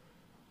Murray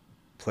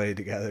played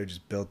together,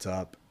 just built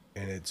up,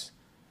 and it's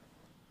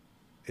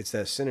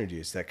that synergy,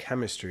 it's that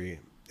chemistry,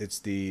 it's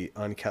the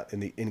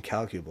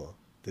incalculable.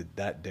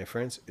 That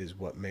difference is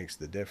what makes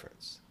the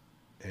difference,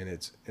 and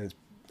it's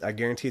I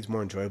guarantee it's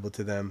more enjoyable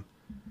to them,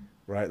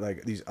 right?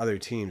 Like these other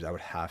teams, I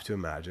would have to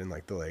imagine,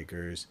 like the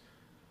Lakers,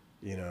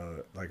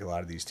 like a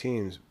lot of these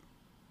teams,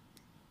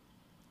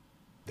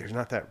 there's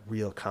not that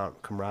real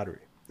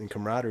camaraderie, and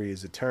camaraderie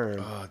is a term.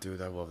 Oh, dude,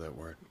 I love that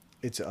word.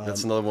 It's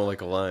that's another one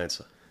like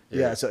alliance.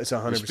 Yeah, it's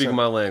 100%. You're speaking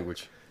my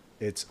language.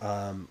 It's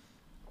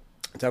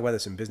I talk about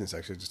this in business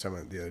actually. Just talking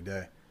about it the other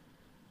day.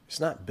 It's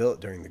not built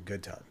during the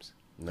good times.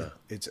 No.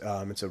 It's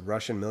a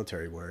Russian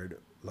military word,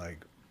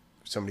 like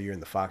somebody you're in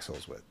the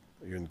foxholes with,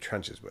 you're in the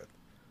trenches with.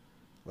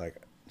 Like,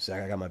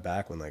 Zach, I got my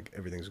back when like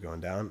everything's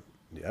going down.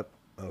 Yep.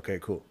 Okay,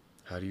 cool.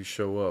 How do you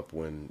show up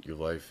when your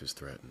life is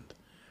threatened?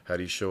 How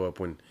do you show up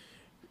when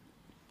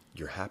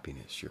your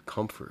happiness, your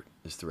comfort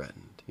is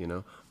threatened,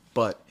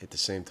 But at the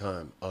same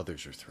time,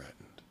 others are threatened.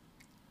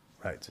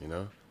 Right.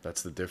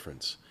 That's the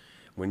difference.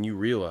 When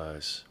you're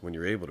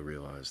able to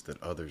realize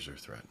that others are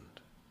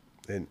threatened.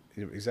 And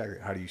exactly,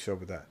 how do you show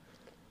up with that?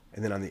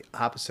 And then on the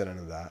opposite end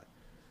of that,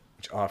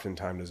 which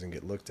oftentimes doesn't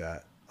get looked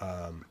at,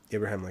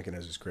 Abraham Lincoln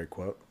has this great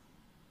quote,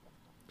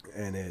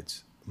 and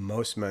it's,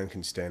 most men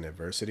can stand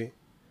adversity.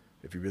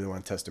 If you really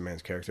want to test a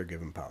man's character,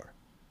 give him power.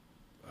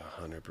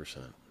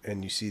 100%.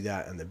 And you see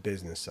that on the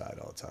business side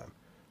all the time.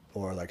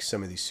 Or like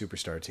some of these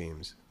superstar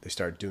teams, they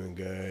start doing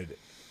good.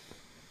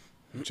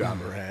 John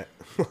Morant.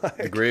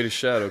 The greatest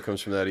shadow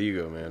comes from that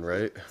ego, man,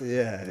 right?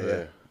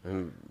 Yeah.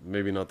 And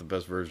maybe not the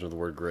best version of the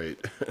word great.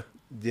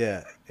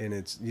 Yeah, and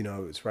it's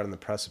right on the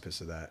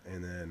precipice of that.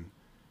 And then,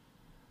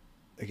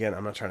 again,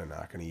 I'm not trying to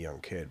knock any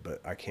young kid,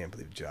 but I can't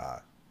believe Ja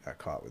got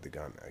caught with a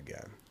gun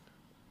again.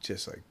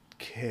 Just like,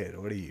 kid,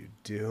 what are you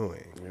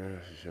doing? Yeah,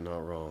 you're not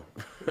wrong.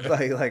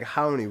 like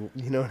how many,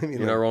 you know what I mean?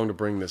 You're not wrong to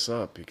bring this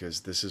up, because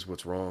this is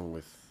what's wrong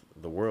with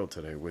the world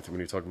today, when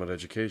you're talking about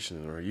education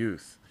and our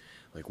youth.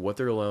 Like what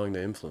they're allowing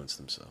to influence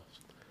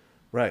themselves.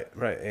 Right.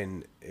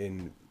 And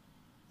in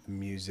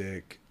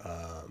music,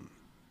 I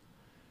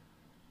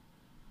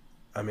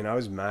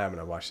was mad when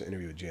I watched the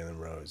interview with Jalen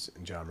Rose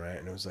and John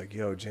Morant, and it was like,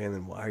 yo,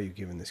 Jalen, why are you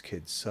giving this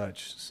kid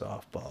such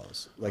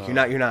softballs? Like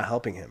you're not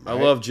helping him. Right?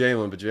 I love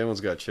Jalen, but Jalen's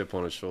got a chip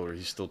on his shoulder.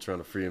 He's still trying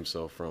to free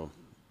himself from.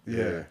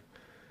 Yeah,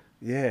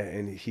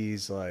 and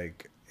he's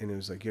like, and it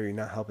was like, yo, you're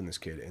not helping this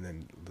kid. And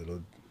then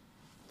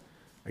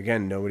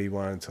again, nobody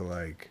wanted to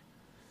like.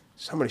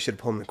 Somebody should have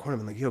pulled him in the corner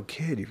and been like, yo,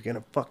 kid, you're going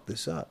to fuck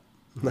this up.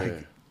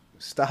 Like,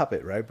 stop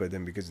it, right? But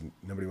then because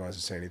nobody wants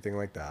to say anything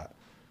like that,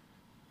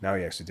 now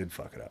he actually did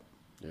fuck it up.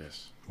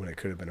 Yes. When it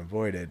could have been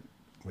avoided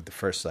with the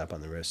first slap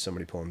on the wrist,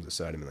 somebody pulled him to the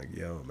side and be like,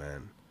 yo,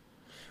 man.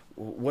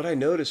 What I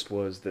noticed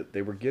was that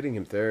they were getting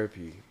him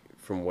therapy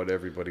from what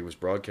everybody was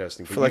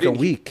broadcasting. For like a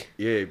week.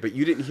 Yeah, but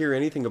you didn't hear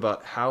anything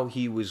about how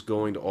he was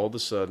going to all of a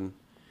sudden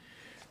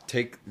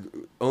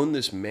own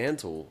this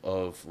mantle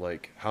of,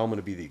 like, how I'm going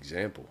to be the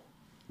example.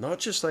 Not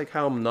just like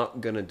how I'm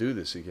not going to do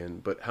this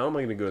again, but how am I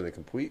going to go in the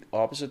complete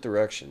opposite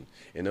direction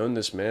and own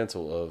this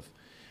mantle of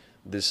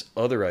this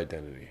other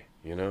identity,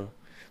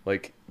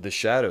 Like the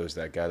shadow is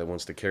that guy that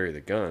wants to carry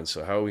the gun,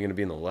 so how are we going to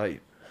be in the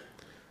light?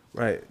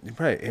 Right.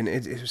 And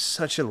it was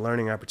such a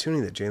learning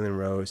opportunity that Jalen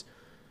Rose,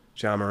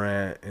 John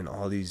Morant, and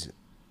all these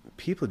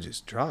people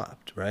just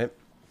dropped, right?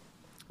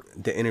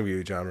 The interview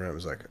with John Morant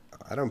was like,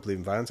 I don't believe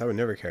in violence. I would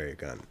never carry a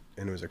gun.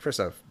 And it was like, first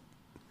off,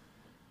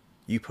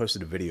 you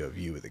posted a video of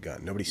you with a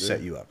gun. Nobody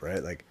set you up,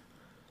 right? Like,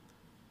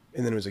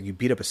 and then it was like, you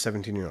beat up a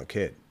 17-year-old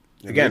kid.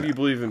 again, maybe you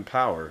believe in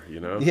power, you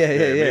know? Yeah.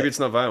 Maybe it's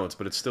not violence,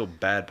 but it's still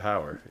bad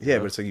power. Yeah,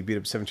 know? but it's like you beat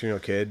up a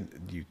 17-year-old kid,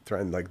 you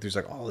threaten, like, there's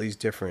like all these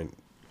different,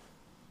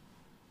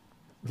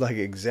 like,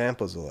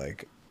 examples of,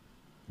 like,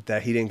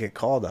 that he didn't get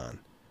called on.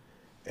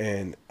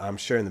 And I'm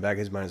sure in the back of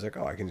his mind, he's like,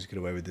 oh, I can just get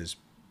away with this,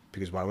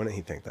 because why wouldn't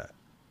he think that?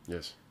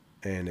 Yes.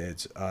 And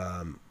it's,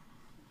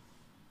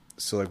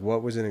 so, like,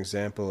 what was an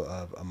example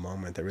of a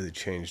moment that really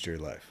changed your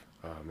life?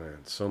 Oh, man,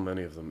 so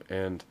many of them.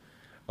 And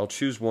I'll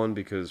choose one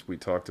because we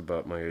talked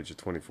about my age of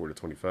 24 to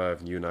 25,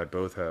 and you and I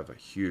both have a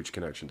huge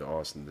connection to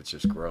Austin that's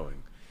just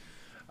growing.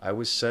 I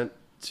was sent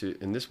to,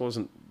 and this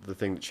wasn't the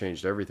thing that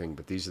changed everything,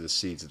 but these are the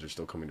seeds that are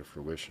still coming to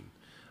fruition.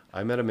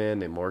 I met a man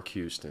named Mark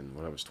Houston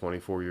when I was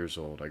 24 years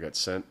old. I got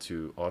sent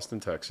to Austin,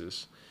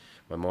 Texas.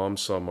 My mom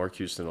saw Mark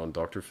Houston on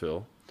Dr.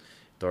 Phil.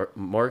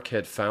 Mark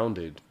had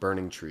founded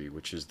Burning Tree,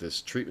 which is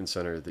this treatment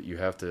center that you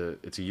have to,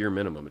 it's a year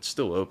minimum. It's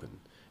still open.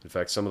 In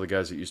fact, some of the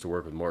guys that used to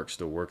work with Mark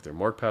still work there.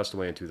 Mark passed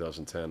away in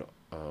 2010,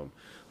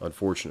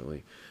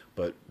 unfortunately.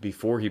 But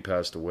before he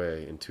passed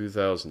away, in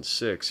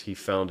 2006, he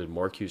founded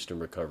Mark Houston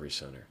Recovery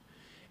Center.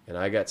 And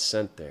I got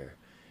sent there.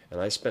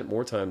 And I spent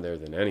more time there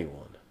than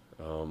anyone.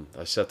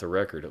 I set the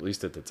record, at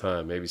least at the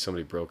time. Maybe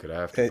somebody broke it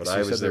after, but So I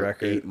you set was the there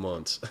record. 8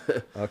 months.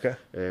 Okay.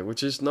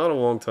 Which is not a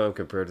long time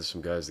compared to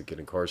some guys that get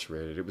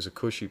incarcerated. It was a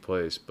cushy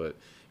place, but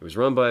it was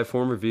run by a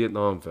former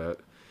Vietnam vet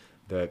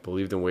that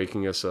believed in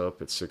waking us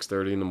up at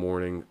 6:30 in the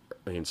morning,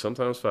 and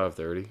sometimes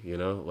 5:30, you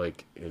know,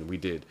 like, and we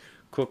did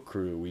cook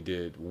crew, we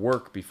did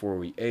work before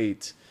we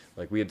ate.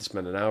 Like, we had to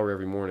spend an hour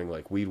every morning,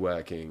 like, weed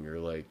whacking, or,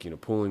 like, you know,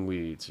 pulling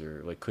weeds,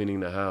 or, like,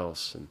 cleaning the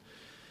house. And,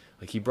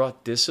 like, he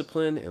brought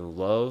discipline and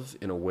love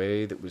in a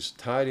way that was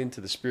tied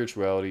into the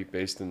spirituality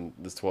based in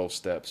the 12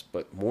 steps.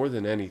 But more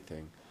than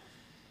anything,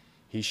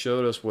 he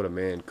showed us what a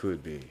man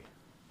could be.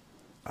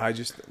 I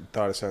just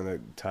thought of something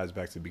that ties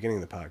back to the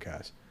beginning of the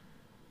podcast.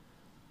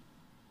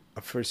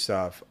 First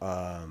off,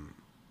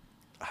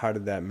 how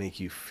did that make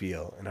you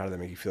feel? And how did that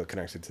make you feel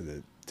connected to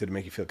the, did it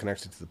make you feel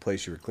connected to the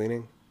place you were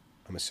cleaning,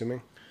 I'm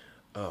assuming?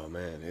 Oh,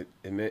 man,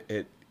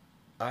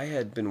 I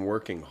had been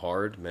working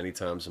hard many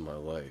times in my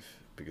life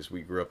because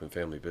we grew up in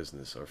family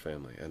business, our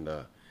family.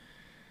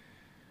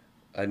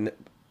 And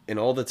in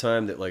all the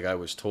time that, like, I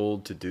was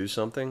told to do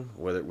something,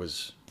 whether it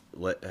was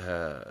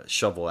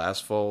shovel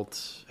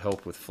asphalt,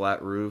 help with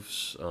flat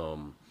roofs,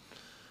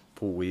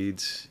 pull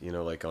weeds, you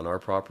know, like on our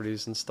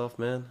properties and stuff,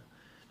 man,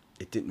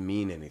 it didn't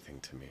mean anything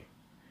to me.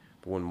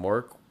 But when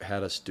Mark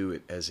had us do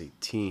it as a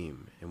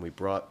team, and we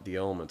brought the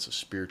elements of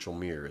spiritual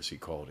mirror, as he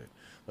called it,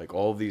 like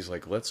all of these,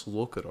 like, let's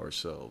look at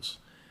ourselves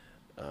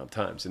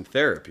times in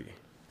therapy.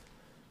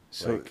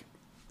 So, like,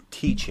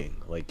 teaching,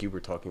 like you were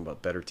talking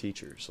about better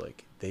teachers,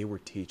 like, they were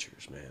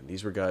teachers, man.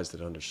 These were guys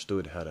that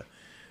understood how to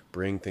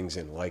bring things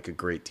in like a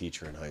great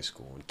teacher in high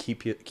school and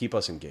keep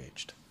us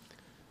engaged.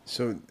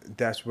 So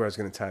that's where I was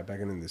going to tie it back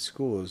into the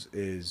schools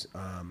is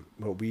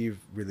what we've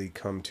really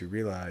come to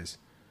realize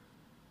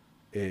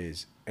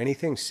is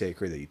anything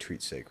sacred that you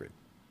treat sacred.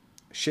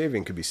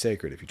 Shaving could be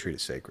sacred if you treat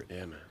it sacred.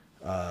 Yeah,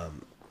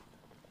 man.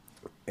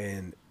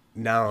 And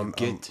now you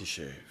get to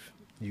shave.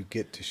 You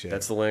get to shave.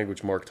 That's the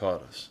language Mark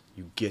taught us.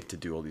 You get to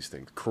do all these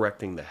things.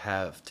 Correcting the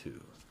have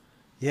to.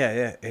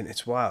 Yeah. And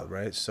it's wild,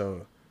 right?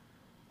 So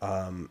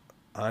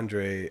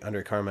Andre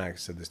Carmack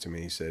said this to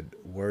me. He said,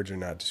 words are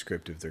not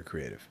descriptive, they're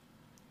creative.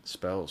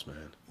 Spells,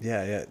 man.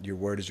 Yeah. Your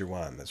word is your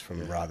wand. That's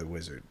from Ra the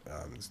Wizard.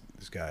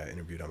 This guy I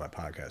interviewed on my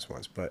podcast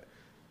once. But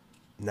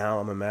now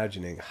I'm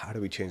imagining, how do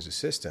we change the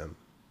system?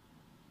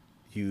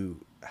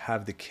 You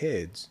have the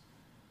kids,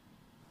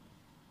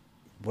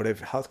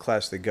 whatever health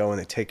class they go and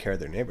they take care of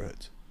their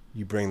neighborhoods.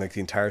 You bring, like, the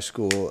entire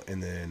school,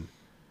 and then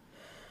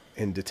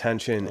in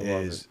detention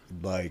is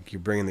like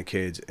you're bringing the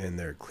kids and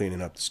they're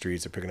cleaning up the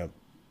streets, they're picking up,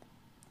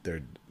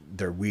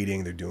 they're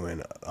weeding, they're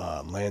doing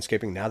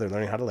landscaping. Now they're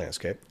learning how to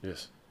landscape.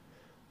 Yes.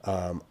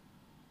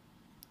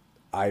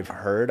 I've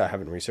heard, I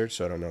haven't researched,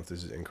 so I don't know if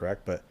this is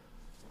incorrect, but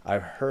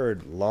I've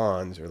heard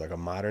lawns are like a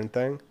modern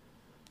thing.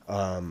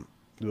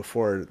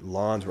 Before,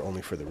 lawns were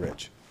only for the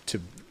rich, to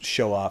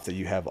show off that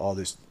you have all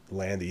this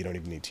land that you don't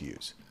even need to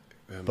use.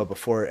 But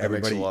before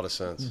everybody... That makes a lot of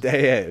sense. Yeah,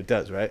 it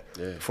does, right?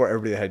 Yeah. Before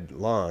everybody had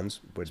lawns...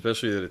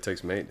 Especially that it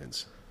takes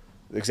maintenance.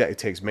 Exactly.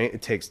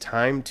 It takes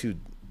time to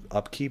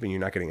upkeep, and you're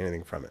not getting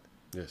anything from it.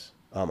 Yes.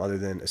 Other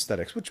than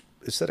aesthetics, which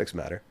aesthetics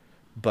matter.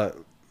 But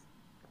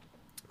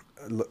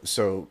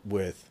so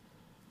with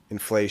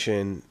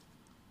inflation,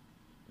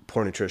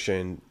 poor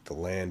nutrition, the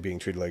land being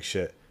treated like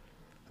shit,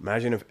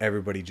 imagine if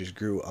everybody just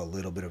grew a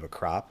little bit of a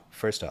crop.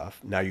 First off,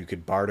 now you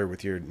could barter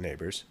with your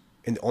neighbors.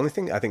 And the only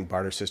thing I think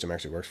barter system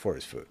actually works for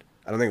is food.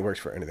 I don't think it works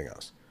for anything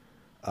else.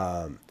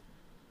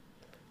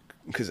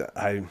 Because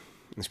in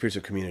the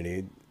spiritual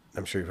community,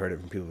 I'm sure you've heard it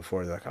from people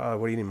before. They're like, oh,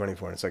 what do you need money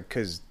for? And it's like,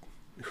 because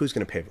who's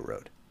going to pave a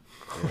road?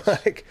 Yes.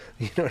 Like,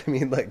 you know what I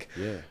mean? Like,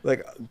 yeah.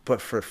 Like,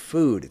 but for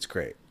food, it's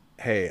great.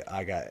 Hey,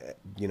 I got,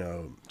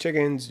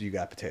 chickens, you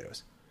got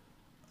potatoes.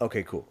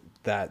 Okay, cool.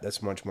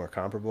 That's much more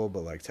comparable,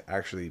 but, like, to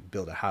actually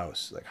build a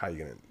house, like, how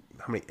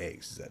many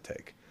eggs does that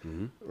take?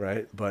 Mm-hmm.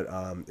 Right? But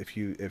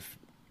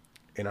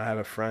and I have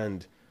a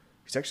friend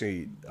He's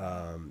actually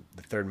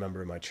the third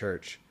member of my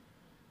church.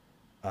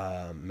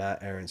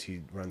 Matt Aarons, he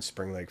runs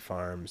Spring Lake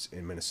Farms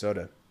in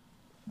Minnesota.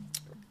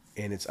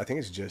 And I think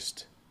it's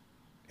just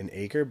an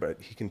acre, but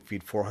he can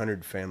feed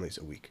 400 families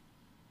a week.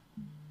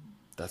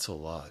 That's a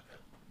lot.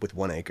 With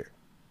 1 acre.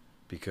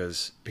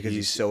 Because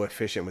he's so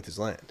efficient with his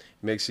land. It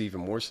makes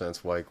even more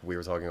sense, like we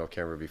were talking off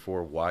camera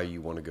before, why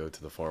you want to go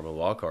to the farm of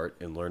Lockhart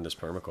and learn this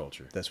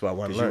permaculture. That's what I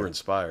want to learn. Because you were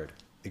inspired.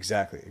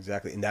 Exactly.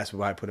 And that's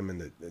why I put him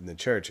in the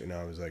church. And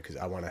I was like, because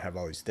I want to have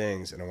all these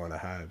things, and I want to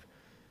have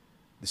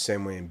the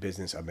same way in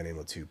business I've been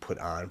able to put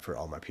on for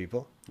all my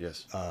people.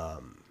 Yes.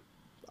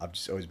 I've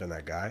just always been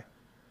that guy.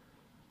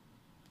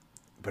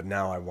 But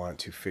now I want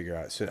to figure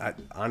out. So I,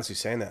 honestly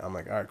saying that, I'm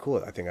like, all right,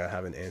 cool. I think I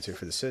have an answer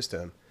for the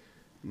system.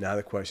 Now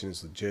the question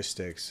is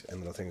logistics and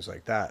little things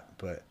like that.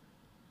 But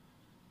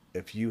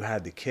if you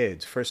had the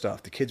kids, first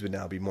off, the kids would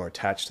now be more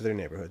attached to their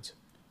neighborhoods.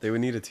 They would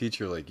need a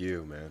teacher like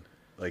you, man.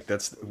 Like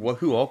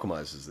who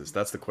alchemizes this?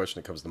 That's the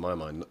question that comes to my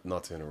mind.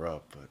 Not to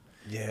interrupt, but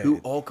yeah, who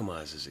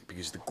alchemizes it?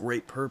 Because the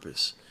great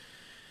purpose.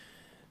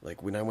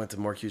 Like when I went to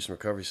Mark Houston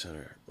Recovery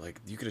Center,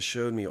 like you could have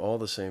showed me all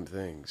the same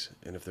things,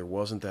 and if there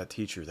wasn't that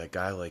teacher, that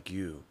guy like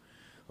you,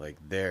 like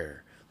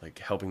there. Like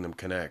helping them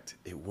connect,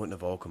 it wouldn't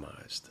have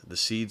alchemized. The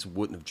seeds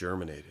wouldn't have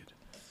germinated.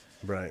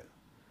 Right.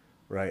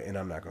 And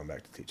I'm not going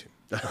back to teaching.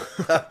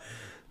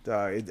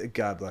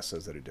 God bless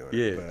those that are doing it.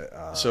 Yeah.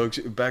 But, so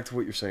back to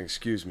what you're saying.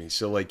 Excuse me.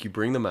 So like you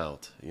bring them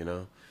out, you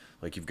know,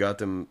 like you've got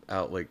them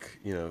out, like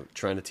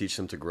trying to teach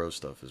them to grow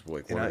stuff is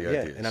like one of the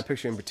ideas. And I'm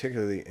picturing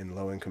particularly in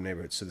low income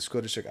neighborhoods. So the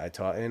school district I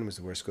taught in was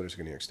the worst school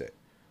district in New York State.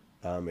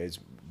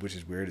 Which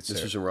is weird.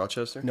 This was in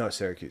Rochester? No,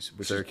 Syracuse.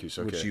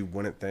 Okay. Which you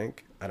wouldn't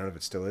think. I don't know if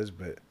it still is,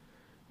 but.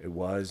 It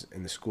was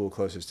in the school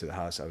closest to the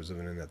house I was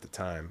living in at the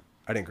time.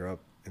 I didn't grow up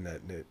in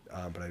that,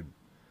 but it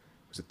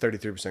was a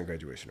 33%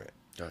 graduation rate.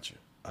 Gotcha.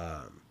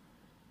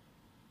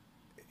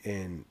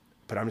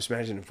 But I'm just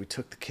imagining if we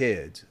took the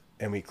kids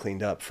and we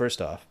cleaned up.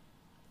 First off,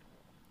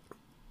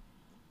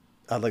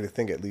 I'd like to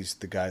think at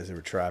least the guys that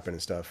were trapping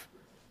and stuff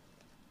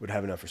would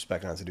have enough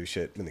respect not to do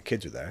shit when the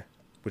kids are there,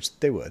 which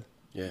they would.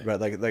 Yeah. Right.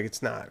 Like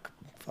it's not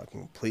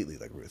fucking completely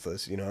like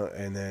ruthless,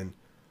 And then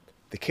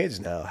the kids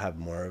now have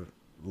more of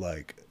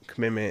like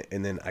commitment,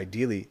 and then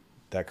ideally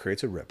that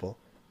creates a ripple.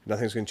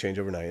 Nothing's going to change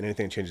overnight, and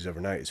anything that changes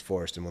overnight is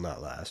forced and will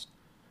not last.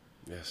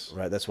 Yes.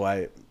 Right. That's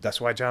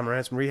why John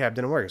Morant's rehab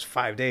didn't work. It's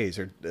 5 days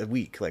or a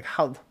week. Like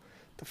how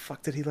the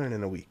fuck did he learn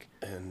in a week?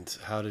 And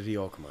how did he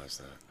alchemize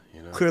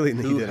that? Clearly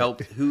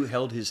who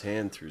held his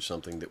hand through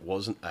something that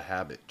wasn't a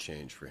habit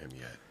change for him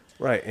yet.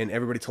 Right. And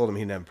everybody told him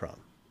he didn't have a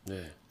problem. Yeah.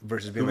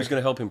 Versus being who was going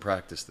to help him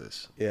practice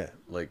this? Yeah.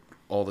 Like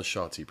all the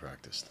shots he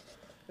practiced.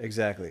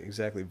 Exactly.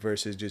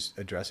 Versus just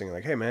addressing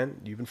like, hey man,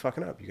 you've been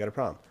fucking up. You got a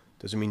problem.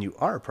 Doesn't mean you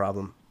are a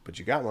problem, but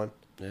you got one.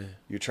 Yeah.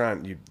 You're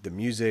trying. The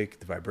music,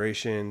 the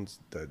vibrations,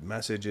 the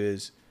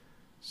messages,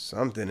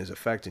 something is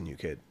affecting you,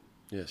 kid.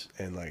 Yes.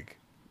 And like,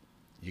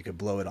 you could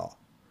blow it all.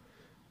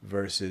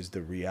 Versus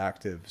the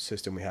reactive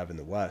system we have in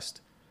the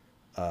West,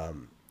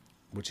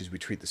 which is we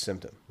treat the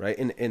symptom, right?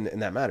 And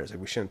that matters.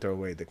 Like we shouldn't throw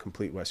away the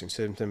complete Western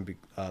symptom,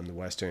 the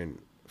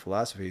Western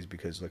philosophies,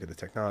 because look at the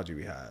technology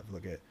we have.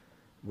 Look at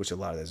which a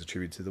lot of that is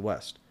attributed to the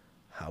West.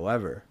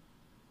 However,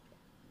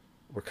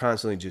 we're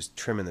constantly just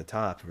trimming the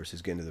top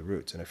versus getting to the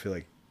roots. And I feel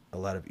like a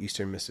lot of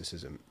Eastern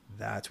mysticism,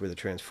 that's where the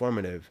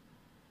transformative,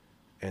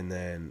 and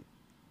then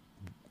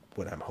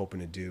what I'm hoping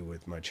to do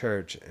with my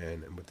church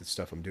and with the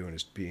stuff I'm doing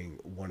is being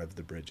one of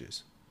the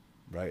bridges,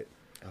 right?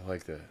 I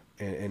like that.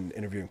 And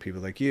interviewing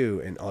people like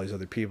you and all these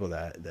other people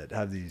that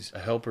have these... A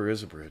helper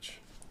is a bridge.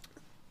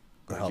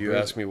 You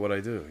ask me what I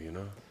do,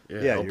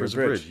 Yeah, helper's a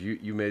bridge.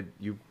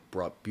 You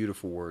brought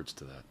beautiful words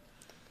to that.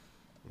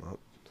 Well,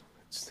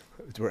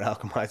 we're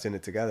alchemizing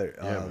it together.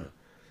 Yeah,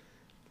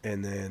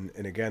 man.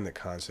 And again, the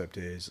concept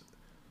is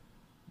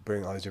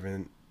bring all these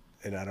different,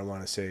 and I don't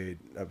want to say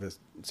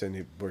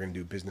we're going to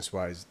do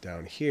business-wise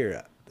down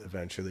here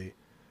eventually,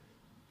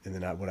 and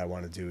then what I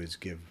want to do is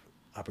give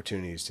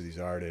opportunities to these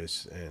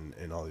artists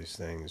and all these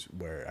things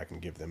where I can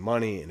give them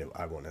money and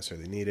I won't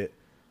necessarily need it.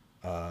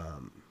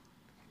 And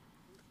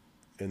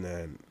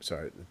then,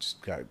 sorry, it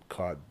just got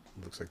caught.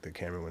 Looks like the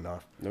camera went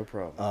off. No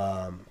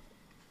problem.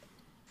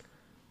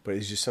 But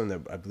it's just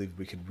something that I believe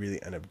we could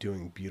really end up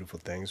doing beautiful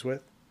things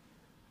with.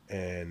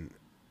 And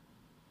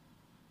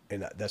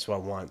that's why I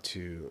want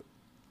to,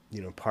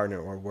 partner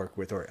or work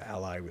with or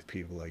ally with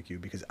people like you,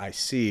 because I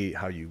see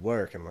how you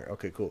work and I'm like,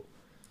 okay, cool.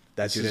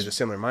 That dude has a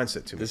similar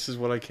mindset to me. This is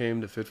what I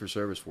came to Fit for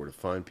Service for, to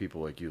find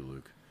people like you,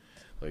 Luke.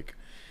 Like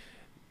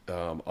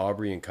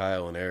Aubrey and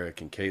Kyle and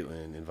Eric and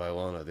Caitlin and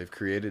Violana, they've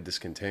created this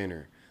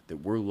container that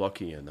we're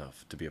lucky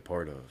enough to be a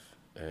part of.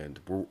 And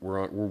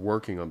we're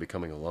working on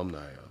becoming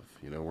alumni of.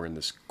 We're in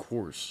this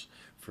course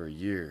for a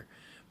year.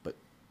 But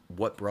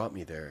what brought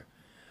me there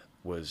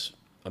was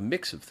a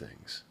mix of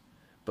things.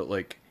 But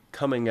like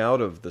coming out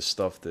of the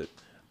stuff that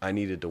I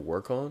needed to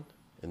work on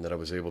and that I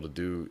was able to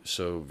do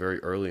so very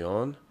early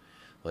on,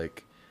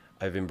 like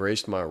I've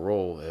embraced my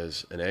role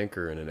as an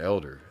anchor and an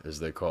elder, as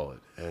they call it.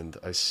 And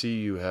I see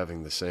you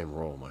having the same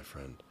role, my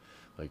friend.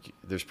 Like,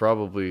 there's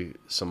probably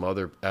some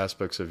other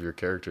aspects of your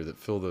character that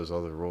fill those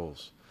other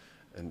roles.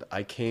 And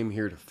I came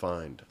here to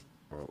find,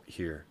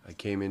 I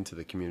came into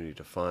the community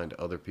to find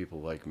other people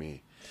like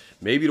me.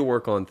 Maybe to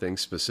work on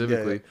things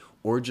specifically,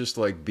 or just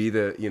like be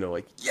the,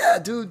 like, yeah,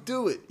 dude,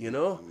 do it, Yeah,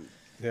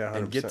 100%.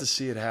 And get to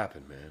see it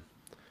happen, man.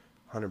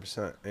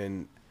 100%.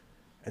 And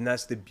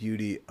that's the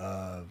beauty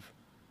of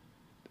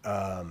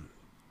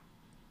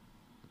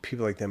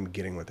people like them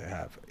getting what they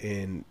have.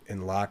 In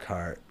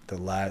Lockhart, the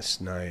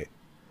last night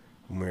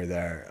when we were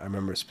there, I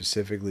remember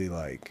specifically,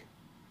 like,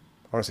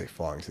 I want to say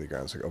falling to the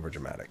ground, it's like over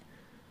dramatic,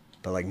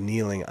 but like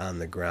kneeling on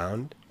the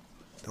ground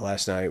the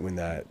last night when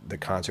the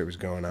concert was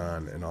going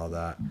on and all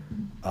that.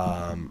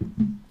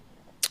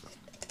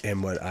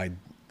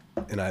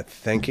 And I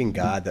thanking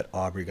God that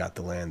Aubrey got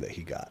the land that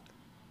he got,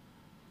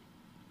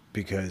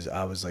 because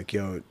I was like,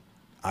 yo,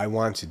 I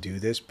want to do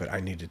this, but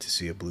I needed to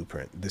see a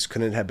blueprint. This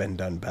couldn't have been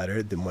done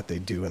better than what they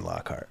do in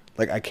Lockhart.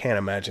 Like, I can't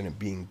imagine it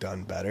being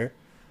done better,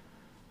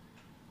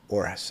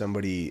 or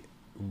somebody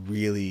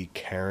really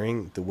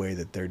caring the way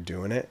that they're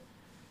doing it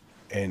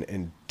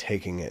and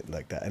taking it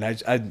like that. And I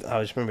just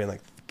remember being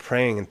like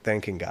praying and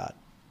thanking God.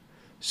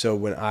 So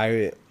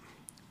the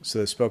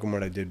spoken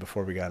word I did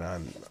before we got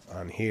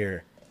on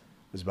here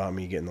was about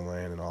me getting the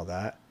land and all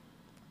that.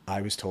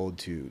 I was told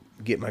to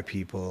get my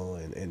people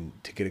and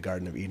to get a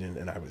Garden of Eden,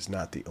 and I was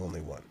not the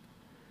only one.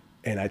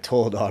 And I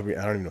told Aubrey,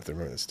 I don't even know if they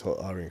remember this, told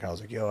Aubrey and Kyle, I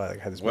was like, yo, I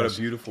had this What message.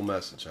 a beautiful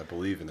message. I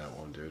believe in that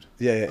one, dude.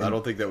 Yeah. I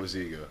don't think that was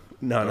ego.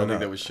 No, I don't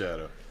think that was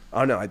shadow.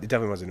 Oh, no, it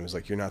definitely wasn't. It was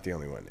like, you're not the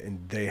only one.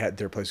 And they had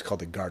their place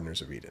called the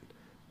Gardeners of Eden.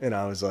 And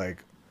I was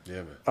like, yeah,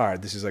 man. All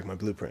right, this is like my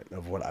blueprint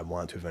of what I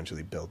want to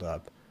eventually build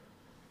up.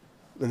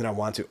 And then I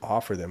want to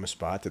offer them a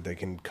spot that they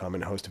can come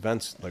and host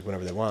events like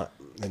whenever they want,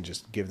 and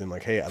just give them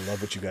like, hey, I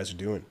love what you guys are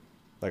doing.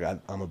 Like,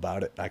 I'm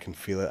about it. I can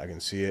feel it. I can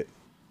see it.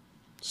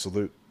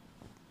 Salute.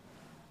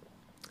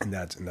 And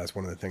that's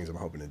one of the things I'm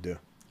hoping to do.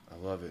 I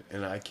love it.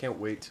 And I can't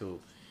wait till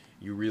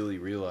you really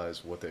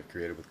realize what they've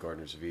created with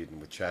Gardeners of Eden,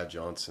 with Chad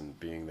Johnson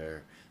being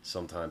there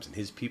sometimes and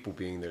his people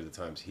being there the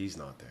times he's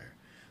not there.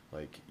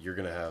 Like, you're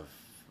going to have,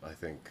 I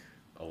think,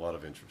 a lot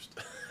of interest.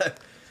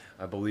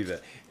 I believe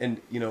that. And,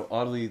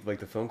 oddly, like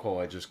the phone call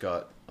I just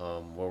got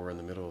while we're in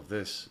the middle of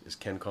this is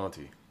Ken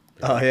Conti.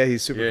 Oh, yeah,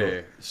 he's super cool.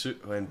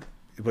 Yeah. And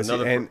was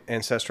he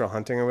ancestral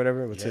hunting or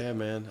whatever? Yeah,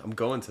 man. I'm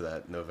going to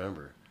that in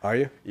November. Are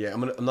you? Yeah,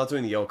 I'm not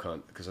doing the elk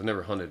hunt because I've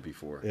never hunted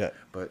before. Yeah.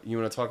 But you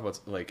want to talk about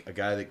like a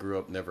guy that grew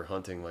up never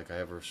hunting, like I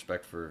have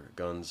respect for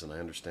guns and I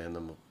understand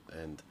them, but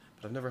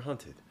I've never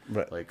hunted.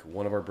 Right. Like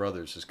one of our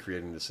brothers is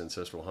creating this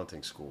ancestral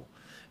hunting school.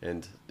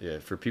 And yeah,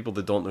 for people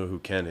that don't know who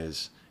Ken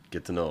is,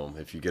 get to know him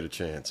if you get a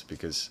chance,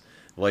 because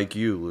like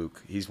you,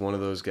 Luke, he's one of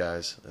those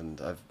guys,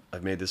 and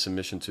I've made this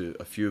submission to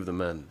a few of the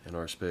men in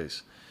our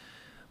space.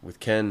 With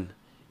Ken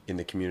in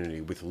the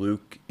community, with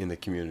Luke in the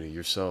community,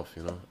 yourself,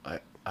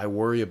 I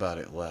worry about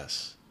it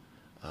less,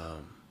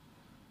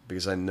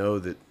 because I know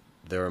that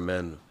there are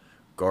men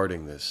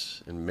guarding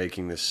this and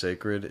making this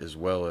sacred as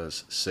well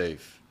as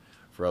safe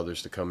for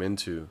others to come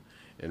into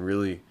and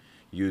really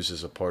use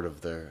as a part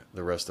of the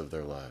rest of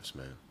their lives,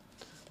 man.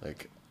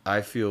 Like,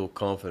 I feel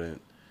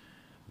confident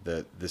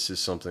that this is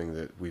something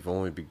that we've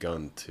only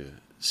begun to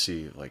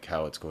see, like,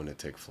 how it's going to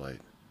take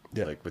flight.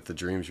 Yeah. Like with the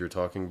dreams you're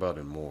talking about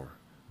and more,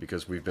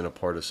 because we've been a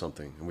part of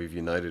something and we've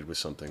united with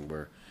something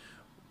where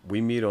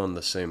we meet on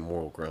the same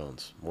moral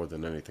grounds more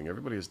than anything.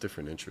 Everybody has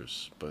different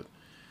interests, but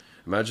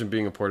imagine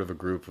being a part of a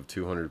group of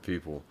 200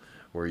 people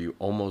where you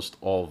almost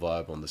all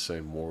vibe on the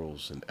same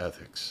morals and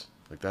ethics.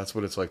 Like, that's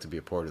what it's like to be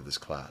a part of this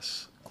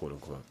class, quote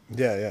unquote.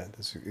 Yeah,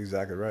 that's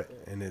exactly right.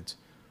 And it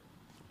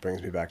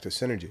brings me back to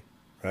synergy,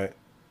 right?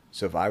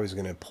 So if I was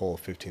going to pull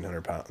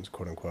 1,500 pounds,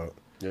 quote unquote,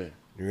 Yeah.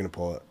 you're going to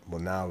pull it. Well,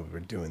 now we're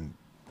doing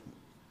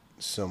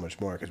so much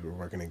more because we're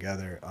working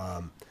together.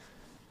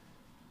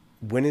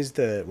 When is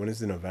the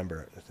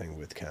November thing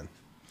with Ken?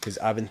 Because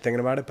I've been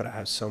thinking about it, but I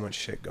have so much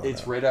shit going on.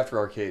 It's right after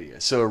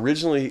Arcadia. So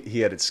originally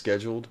he had it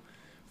scheduled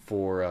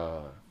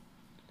for,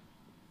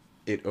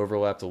 it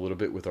overlapped a little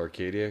bit with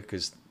Arcadia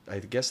because I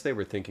guess they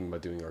were thinking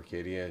about doing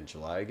Arcadia in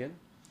July again.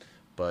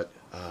 But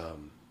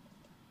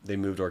they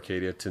moved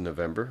Arcadia to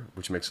November,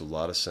 which makes a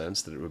lot of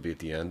sense that it would be at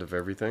the end of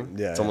everything.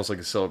 Yeah, it's almost like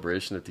a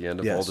celebration at the end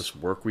of all this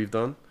work we've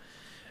done.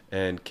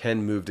 And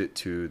Ken moved it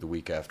to the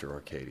week after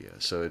Arcadia.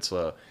 So it's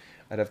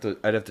I'd have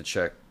to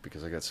check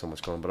because I got so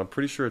much going, but I'm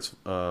pretty sure it's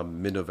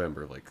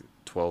mid-November, like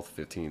 12th,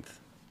 15th.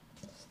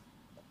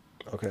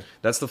 Okay.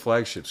 That's the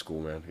flagship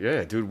school, man.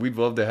 Yeah, dude, we'd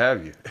love to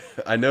have you.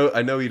 I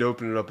know he'd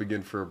open it up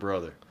again for a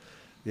brother.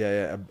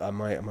 Yeah, I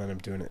might end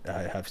up doing it.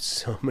 I have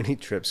so many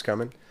trips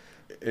coming.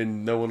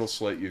 And no one will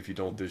slight you if you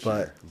don't this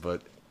year.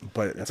 But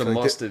it's a like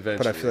must eventually.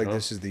 But I feel like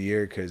this is the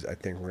year because I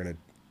think we're going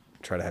to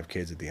try to have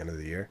kids at the end of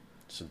the year.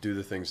 So do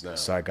the things now.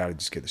 So I got to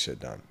just get the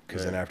shit done.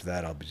 Because then after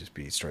that, I'll just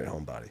be straight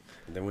homebody.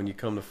 And then when you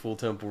come to Full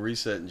Temple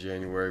Reset in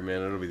January,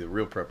 man, it'll be the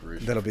real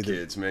preparation That'll for be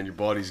kids, man. Your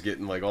body's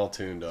getting like all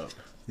tuned up.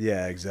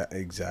 Yeah,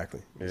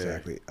 exactly. Yeah.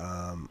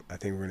 I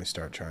think we're going to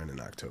start trying in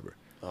October.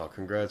 Oh,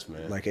 congrats,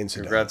 man. Like in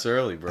Sedona. Congrats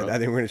early, bro. I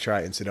think we're going to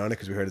try it in Sedona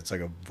because we heard it's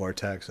like a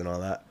vortex and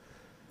all that.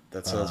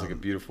 That sounds like a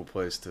beautiful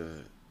place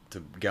to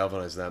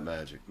galvanize that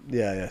magic.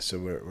 Yeah. So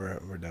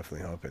we're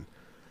definitely hoping.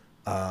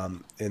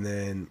 And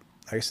then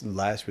I guess the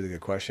last really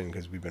good question,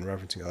 because we've been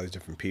referencing all these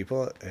different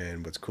people,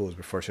 and what's cool is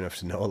we're fortunate enough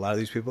to know a lot of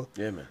these people.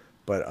 Yeah, man.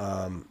 But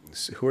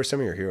who are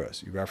some of your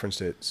heroes? You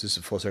referenced it. This is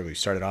a full circle. You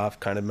started off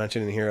kind of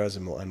mentioning heroes,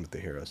 and we'll end with the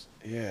heroes.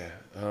 Yeah.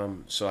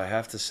 So I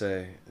have to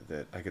say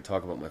that I could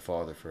talk about my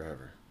father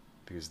forever,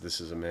 because this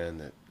is a man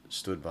that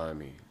stood by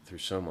me through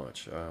so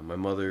much. My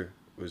mother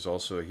was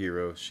also a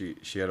hero. She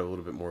had a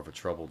little bit more of a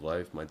troubled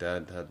life. My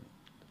dad had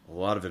a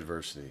lot of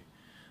adversity,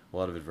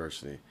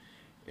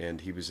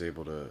 and he was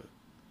able to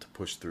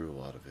push through a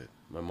lot of it.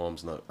 My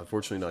mom's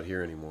unfortunately not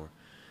here anymore.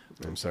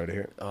 I'm sorry to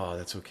hear it. Oh,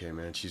 that's okay,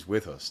 man. She's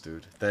with us,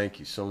 dude. Thank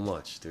you so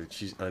much, dude.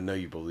 I know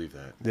you believe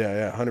that.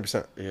 Yeah,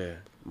 100%. Yeah,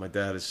 my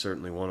dad is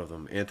certainly one of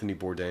them. Anthony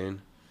Bourdain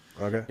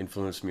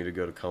influenced me to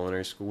go to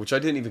culinary school, which I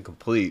didn't even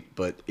complete,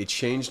 but it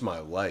changed my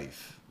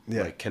life.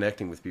 Yeah. Like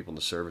connecting with people in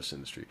the service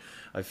industry.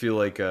 I feel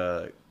like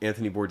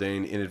Anthony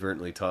Bourdain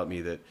inadvertently taught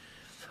me that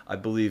I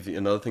believe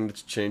another thing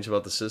that's changed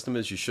about the system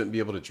is you shouldn't be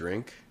able to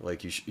drink.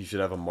 Like you should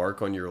have a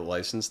mark on your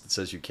license that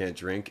says you can't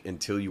drink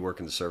until you work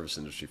in the service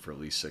industry for at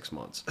least 6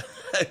 months.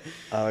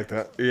 I like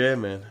that. Yeah,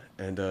 man.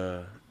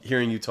 And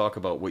hearing you talk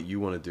about what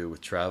you want to do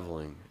with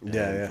traveling,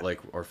 and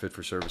like our Fit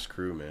for Service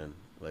crew, man,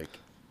 like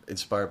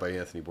inspired by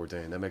Anthony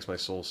Bourdain, that makes my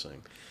soul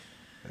sing.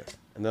 Yeah.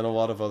 And then a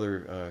lot of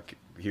other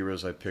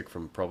heroes I pick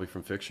probably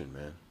from fiction,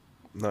 man.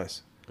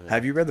 Nice. Yeah.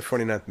 Have you read The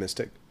 49th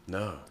Mystic?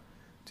 No.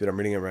 Dude, I'm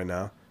reading it right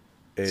now.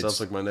 Sounds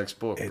like my next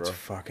book, bro. It's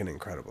fucking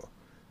incredible.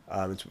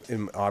 It's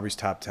in Aubrey's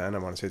top 10. I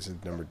want to say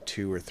it's number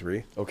 2 or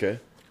 3. Okay.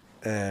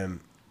 So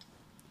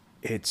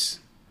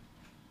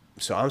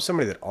I'm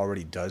somebody that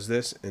already does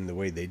this, and the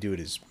way they do it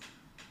is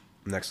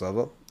next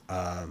level.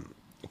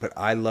 But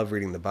I love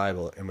reading the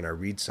Bible, and when I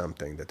read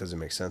something that doesn't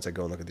make sense, I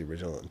go and look at the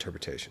original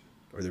interpretation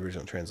or the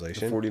original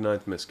translation. The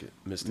 49th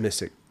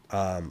Mystic.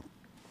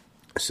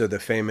 So the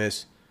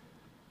famous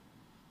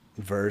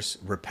verse,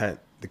 repent,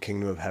 the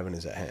kingdom of heaven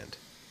is at hand.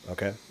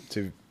 Okay?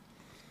 So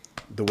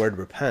the word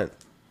repent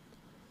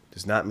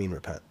does not mean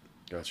repent.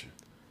 Gotcha.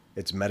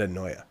 It's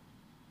metanoia.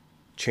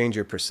 Change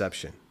your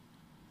perception.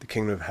 The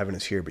kingdom of heaven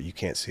is here, but you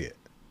can't see it.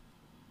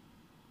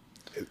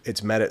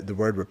 The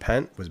word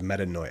repent was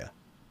metanoia.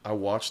 I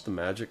watched the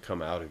magic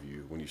come out of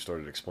you when you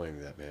started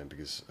explaining that, man,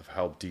 because of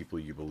how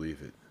deeply you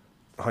believe it.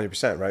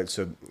 100%, right?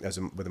 So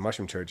with the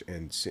Mushroom Church,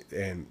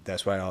 and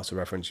that's why I also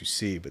reference you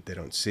see, but they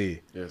don't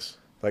see. Yes.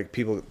 Like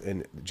people,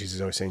 and Jesus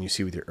is always saying, you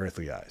see with your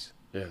earthly eyes.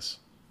 Yes.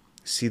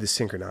 See the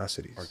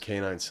synchronicities. Our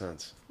canine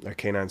sense. Our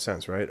canine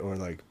sense, right? Or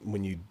like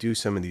when you do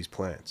some of these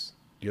plants,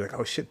 you're like,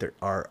 oh shit, there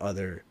are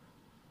other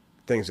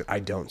things that I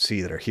don't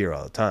see that are here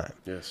all the time.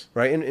 Yes.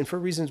 Right? And for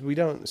reasons we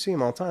don't see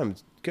them all the time,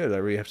 it's good.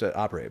 Like we have to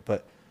operate,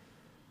 but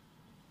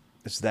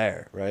it's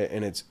there, right?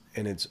 And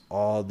it's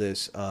all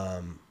this,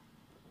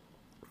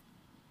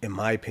 in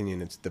my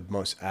opinion, it's the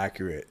most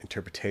accurate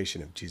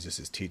interpretation of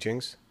Jesus's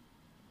teachings.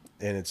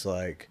 And it's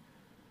like,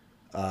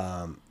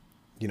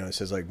 it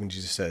says like when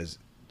Jesus says,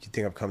 you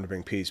think I've come to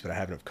bring peace, but I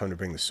haven't come to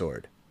bring the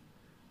sword.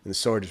 And the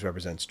sword just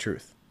represents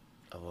truth.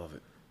 I love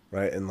it.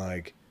 Right? And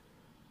like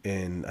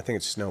I think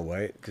it's Snow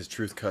White. Because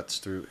truth cuts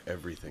through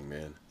everything,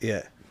 man.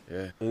 Yeah.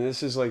 Yeah. And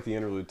this is like the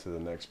interlude to the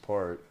next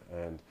part.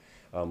 And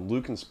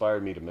Luke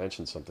inspired me to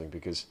mention something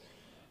because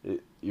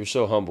you're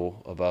so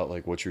humble about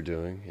like what you're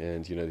doing,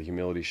 and the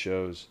humility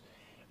shows.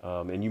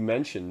 And you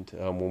mentioned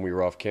when we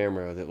were off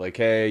camera that like,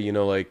 hey, I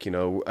know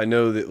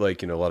that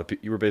like, a lot of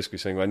people, you were basically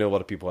saying, I know a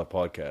lot of people have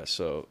podcasts,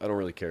 so I don't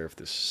really care if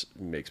this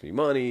makes me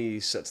money,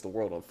 sets the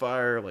world on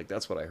fire. Like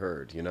that's what I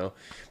heard,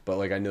 but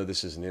like, I know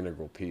this is an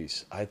integral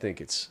piece. I think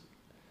this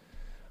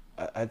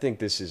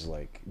is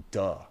like,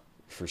 duh,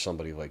 for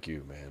somebody like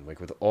you, man, like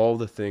with all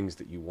the things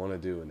that you want to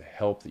do and the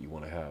help that you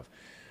want to have.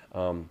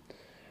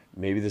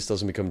 Maybe this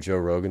doesn't become Joe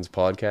Rogan's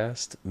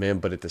podcast, man,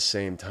 but at the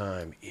same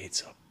time,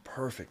 it's a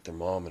perfect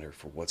thermometer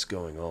for what's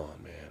going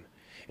on, man.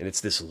 And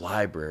it's this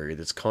library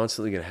that's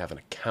constantly going to have an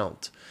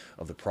account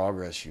of the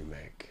progress you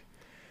make.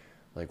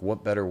 Like,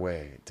 what better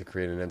way to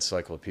create an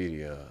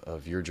encyclopedia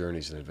of your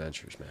journeys and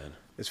adventures, man?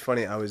 It's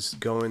funny. I was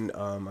going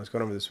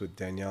over this with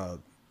Danielle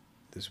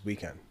this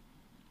weekend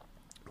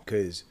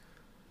because,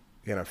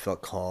 again, I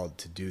felt called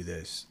to do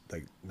this.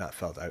 Like, not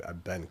felt.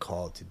 I've been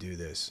called to do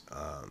this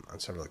on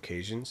several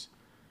occasions.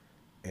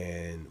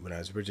 And when I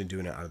was originally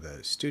doing it out of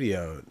the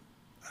studio,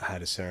 I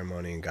had a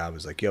ceremony and God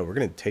was like, yo, we're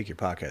going to take your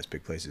podcast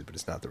big places, but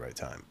it's not the right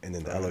time. And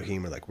then the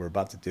Elohim were like, we're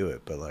about to do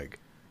it. But like,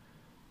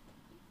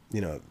 I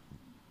don't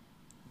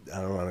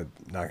want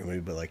to knock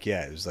him, but like,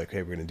 yeah, it was like,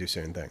 hey, we're going to do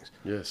certain things.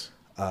 Yes.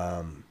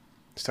 I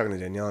was talking to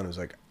Danielle and it was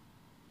like,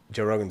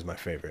 Joe Rogan's my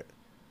favorite,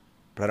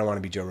 but I don't want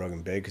to be Joe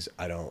Rogan big because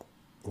I don't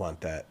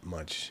want that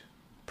much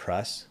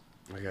press.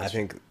 I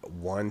think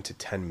 1 to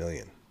 10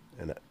 million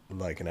in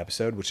like an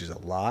episode, which is a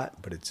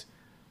lot, but it's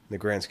in the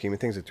grand scheme of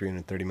things at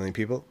 330 million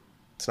people.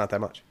 It's not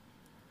that much.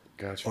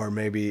 Gotcha. Or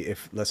maybe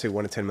if, let's say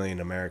 1 to 10 million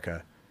in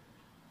America,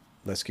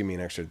 let's give me an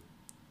extra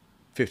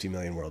 50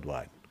 million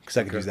worldwide. because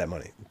I could use that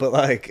money.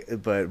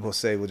 But we'll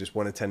say we'll just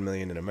 1 to 10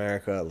 million in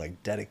America,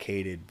 like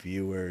dedicated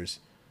viewers.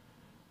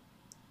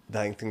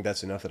 I think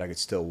that's enough that I could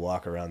still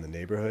walk around the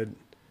neighborhood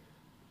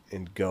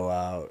and go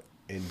out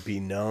and be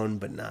known,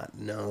 but not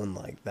known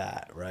like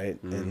that,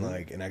 right?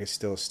 Mm-hmm. And I could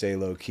still stay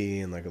low key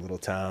in like a little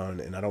town,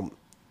 and I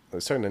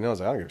was starting to know, I was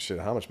like, I don't give a shit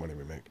how much money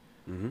we make.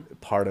 Mm-hmm.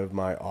 Part of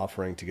my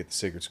offering to get the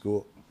sacred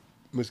school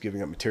was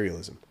giving up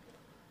materialism.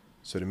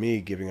 So to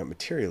me, giving up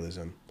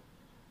materialism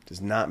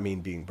does not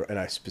mean being and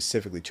I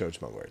specifically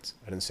chose my words.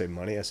 I didn't say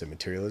money, I said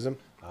materialism.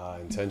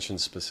 Intention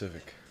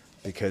specific.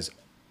 Because,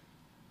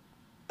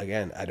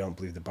 again, I don't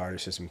believe the barter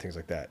system and things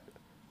like that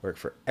work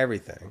for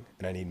everything,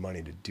 and I need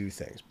money to do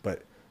things.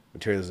 But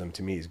materialism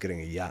to me is getting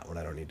a yacht when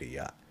I don't need a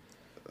yacht.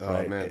 Oh,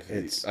 right? man.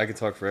 I could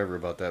talk forever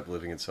about that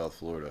living in South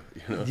Florida.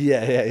 You know? Yeah.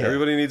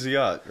 Everybody needs a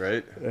yacht,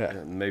 right?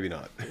 Yeah. Maybe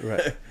not.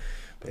 Right.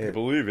 But they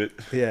believe it.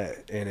 Yeah,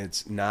 and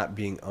it's not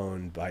being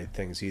owned by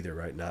things either,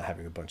 right? Not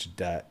having a bunch of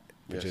debt.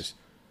 But just,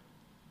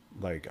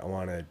 like, I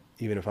want to,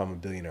 even if I'm a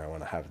billionaire, I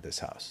want to have this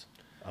house.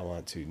 I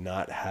want to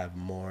not have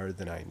more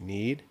than I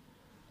need,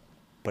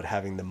 but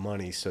having the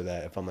money so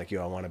that if I'm like,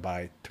 I want to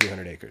buy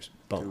 300 acres.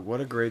 Boom. Dude,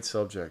 what a great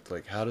subject.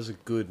 Like, how does a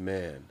good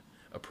man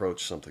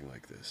approach something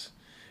like this?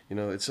 You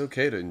know, it's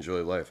okay to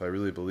enjoy life. I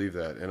really believe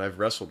that. And I've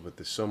wrestled with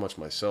this so much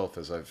myself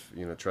as I've,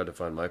 tried to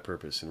find my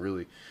purpose and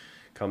really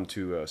come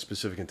to a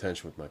specific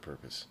intention with my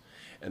purpose.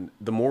 And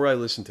the more I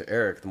listen to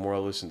Eric, the more I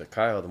listen to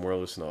Kyle, the more I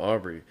listen to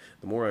Aubrey,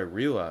 the more I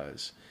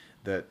realize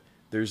that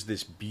there's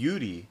this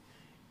beauty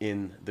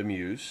in the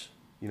muse,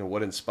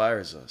 what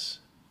inspires us.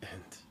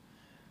 And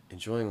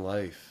enjoying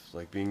life,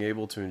 like being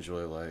able to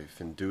enjoy life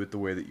and do it the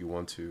way that you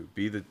want to,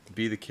 be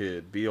the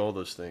kid, be all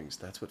those things.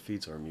 That's what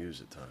feeds our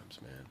muse at times,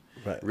 man.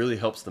 Right. It really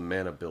helps the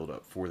mana build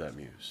up for that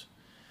muse.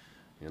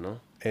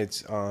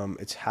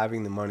 It's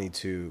having the money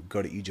to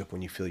go to Egypt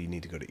when you feel you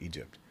need to go to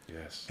Egypt.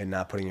 Yes. And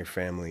not putting your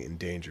family in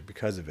danger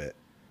because of it.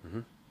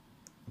 Mm-hmm.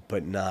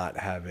 But not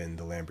having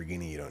the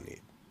Lamborghini you don't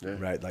need. Yeah.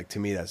 Right? Like, to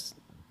me, that's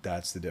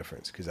the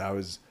difference. Because when I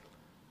was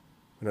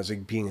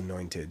like being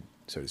anointed,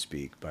 so to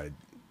speak, by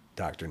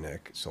Dr.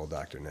 Nick, Soul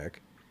Dr.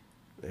 Nick,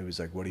 it was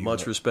like, what do you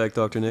Much respect,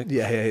 Dr. Nick.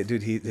 Yeah,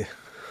 dude, he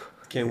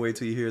can't wait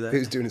till you hear that. He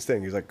was doing his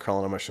thing. He was like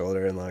crawling on my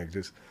shoulder and like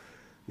just,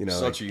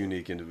 such a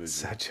unique individual.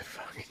 Such a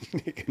fucking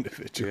unique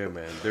individual. Yeah,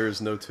 man. There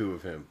is no two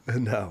of him.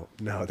 No,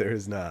 there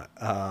is not.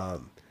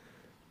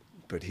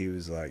 But he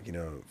was like,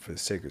 for the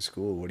sacred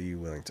school, what are you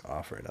willing to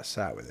offer? And I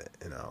sat with it,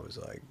 and I was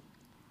like,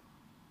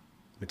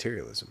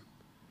 materialism.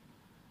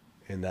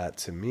 And that,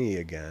 to me,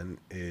 again,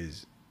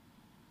 is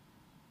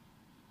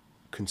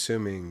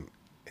consuming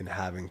and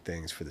having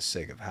things for the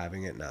sake of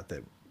having it, not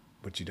that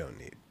what you don't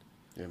need.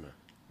 Yeah, man.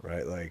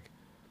 Right? Like,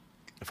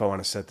 if I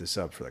want to set this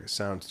up for like a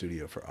sound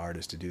studio for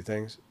artists to do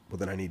things, well,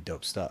 then I need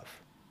dope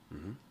stuff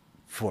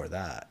for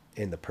that.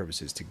 And the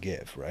purpose is to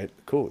give, right?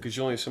 Cool. Because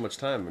you only have so much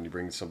time when you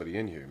bring somebody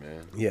in here,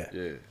 man.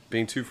 Yeah.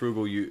 Being too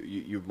frugal,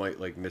 you might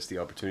like miss the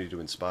opportunity to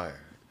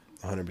inspire.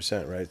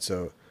 100%, right?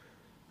 So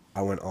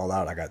I went all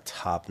out. I got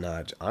top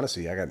notch.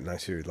 Honestly, I got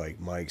nicer like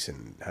mics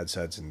and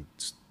headsets and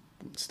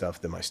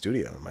stuff than my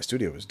studio. My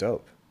studio was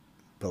dope,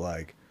 but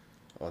like,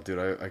 oh,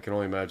 dude, I can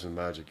only imagine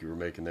the magic you were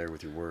making there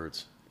with your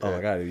words. Oh my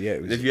god, yeah.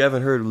 It was, if you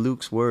haven't heard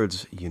Luke's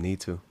words, you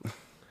need to.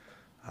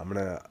 I'm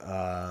gonna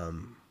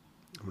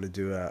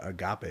do a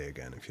agape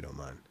again, if you don't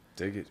mind.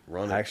 Dig it,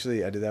 run it.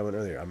 Actually, I did that one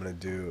earlier. I'm gonna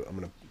do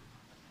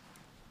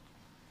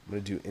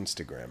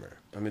Instagrammer.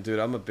 I mean, dude,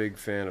 I'm a big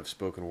fan of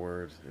spoken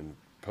word and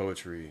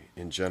poetry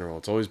in general.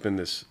 It's always been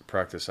this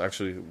practice.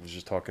 Actually, I was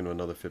just talking to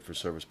another fit for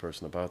service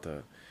person about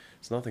that.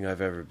 It's nothing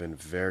I've ever been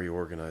very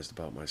organized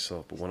about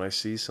myself, but when I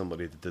see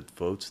somebody that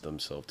devotes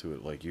themselves to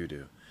it like you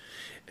do,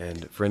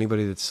 and for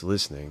anybody that's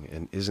listening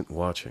and isn't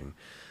watching,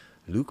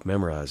 Luke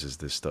memorizes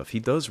this stuff. He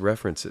does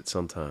reference it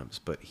sometimes,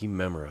 but he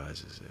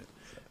memorizes it,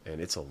 and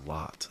it's a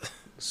lot.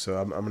 So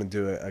I'm going to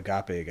do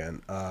agape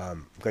again.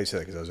 I'm glad you said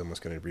that because I was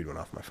almost going to read one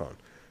off my phone.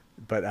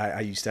 But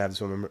I used to have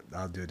this one.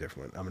 I'll do a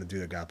different one. I'm going to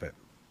do agape.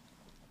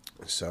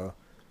 So,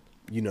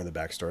 you know the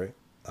backstory.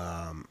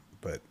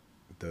 But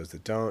those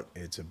that don't,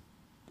 it's a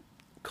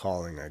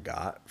calling I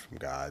got from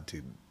God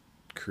to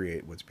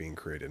create what's being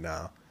created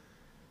now.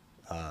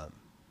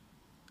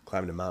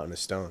 Climbed a mountain of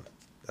stone.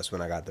 That's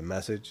when I got the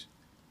message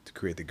to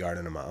create the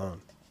garden of my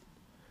own.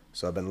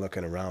 So I've been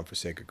looking around for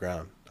sacred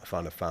ground. I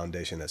found a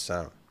foundation that's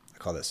sound. I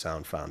call it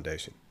sound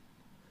foundation.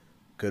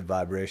 Good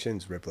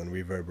vibrations, rippling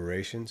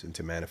reverberations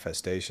into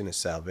manifestation and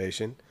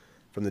salvation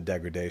from the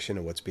degradation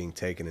of what's being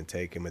taken and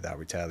taken without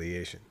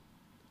retaliation.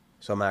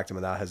 So I'm acting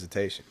without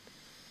hesitation.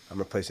 I'm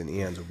replacing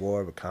eons of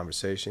war with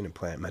conversation and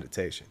plant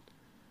meditation.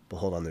 But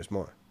hold on, there's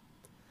more.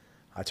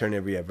 I turn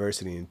every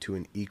adversity into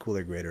an equal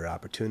or greater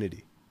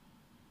opportunity.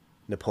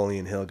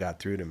 Napoleon Hill got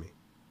through to me.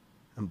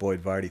 And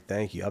Boyd Vardy,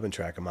 thank you. I've been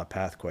tracking my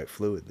path quite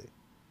fluidly.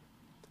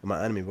 And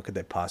my enemy, what could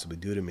they possibly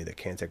do to me that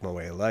can't take my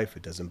way of life?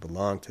 It doesn't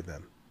belong to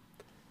them.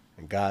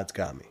 And God's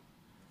got me.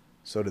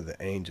 So do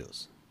the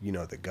angels.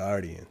 The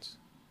guardians.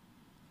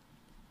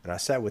 And I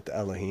sat with the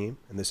Elohim,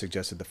 and they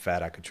suggested the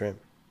fat I could trim.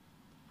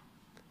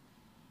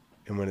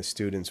 And when a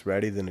student's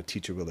ready, then a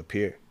teacher will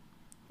appear.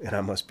 and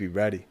I must be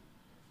ready,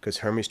 because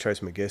Hermes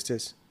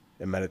Trismegistus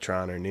and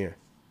Metatron are near.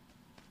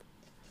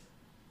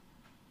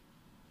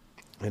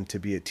 And to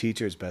be a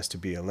teacher is best to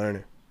be a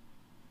learner.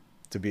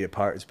 To be a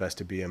part is best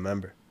to be a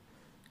member.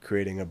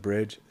 Creating a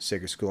bridge,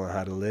 sacred school on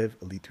how to live,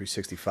 Elite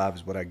 365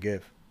 is what I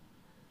give.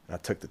 And I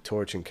took the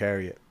torch and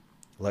carry it,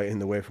 lighting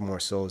the way for more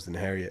souls than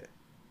Harriet.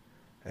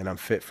 And I'm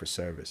fit for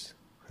service.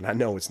 And I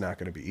know it's not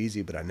going to be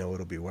easy, but I know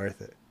it'll be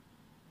worth it.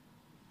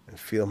 And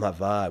feel my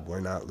vibe,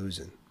 we're not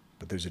losing.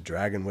 But there's a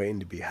dragon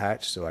waiting to be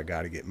hatched, so I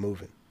got to get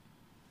moving.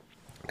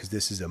 Because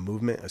this is a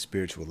movement of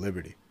spiritual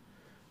liberty,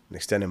 an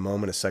extended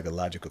moment of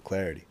psychological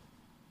clarity.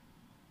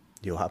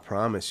 Yo, I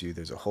promise you,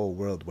 there's a whole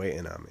world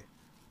waiting on me.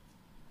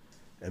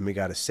 And we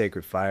got a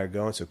sacred fire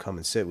going, so come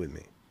and sit with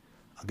me.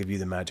 I'll give you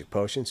the magic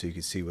potion so you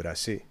can see what I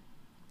see.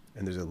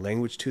 And there's a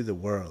language to the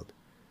world,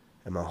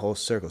 and my whole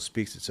circle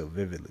speaks it so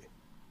vividly.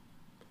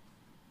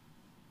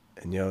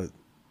 And yo,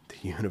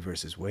 the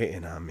universe is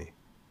waiting on me.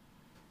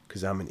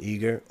 Because I'm an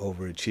eager,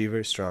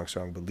 overachiever,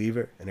 strong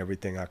believer in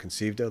everything I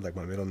conceived of, like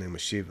my middle name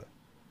was Shiva.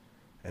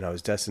 And I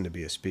was destined to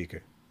be a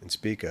speaker and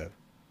speak of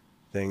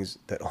things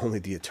that only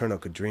the eternal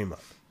could dream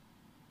of.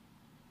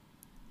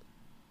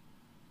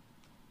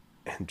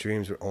 And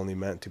dreams were only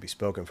meant to be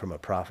spoken from a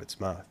prophet's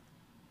mouth.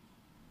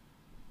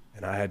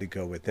 And I had to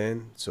go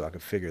within so I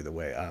could figure the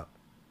way out.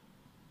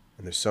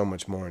 And there's so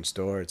much more in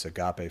store. It's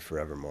agape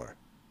forevermore.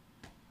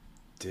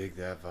 Dig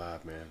that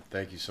vibe, man.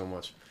 Thank you so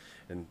much.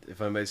 And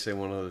if I may say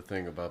one other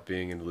thing about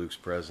being in Luke's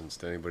presence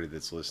to anybody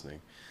that's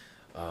listening,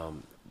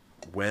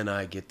 when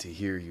I get to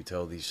hear you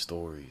tell these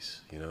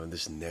stories, you know, and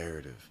this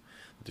narrative,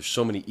 there's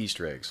so many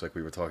Easter eggs, like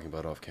we were talking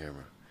about off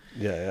camera.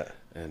 Yeah.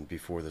 And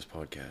before this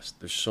podcast,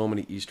 there's so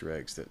many Easter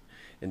eggs that,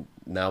 and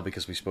now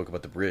because we spoke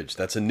about the bridge,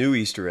 that's a new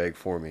Easter egg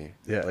for me.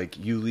 Yeah. Like,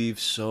 you leave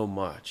so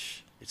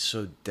much. It's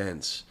so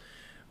dense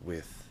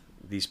with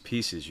these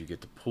pieces you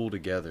get to pull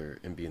together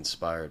and be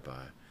inspired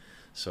by.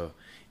 So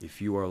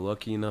if you are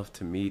lucky enough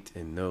to meet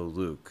and know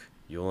Luke,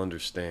 you'll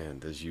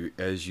understand as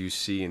you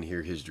see and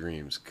hear his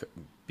dreams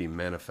be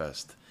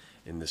manifest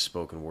in this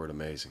spoken word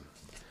amazing.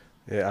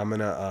 Yeah, I'm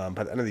gonna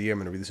by the end of the year I'm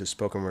gonna release a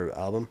spoken word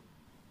album.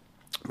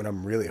 What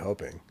I'm really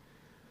hoping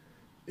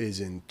is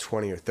in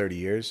 20 or 30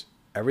 years,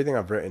 everything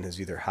I've written has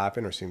either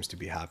happened or seems to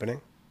be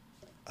happening.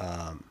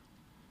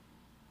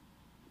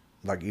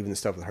 Like even the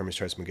stuff with Hermes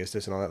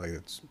Trismegistus and all that, like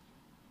it's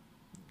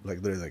like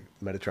literally like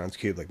Metatron's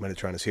cube, like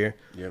Metatron is here.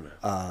 Yeah,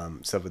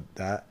 man. Stuff with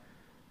that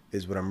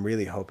is what I'm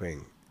really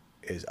hoping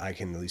is I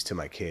can, at least to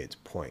my kids,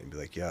 point and be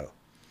like, yo,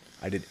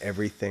 I did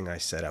everything I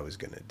said I was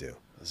going to do.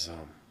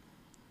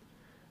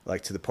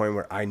 Like to the point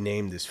where I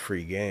named this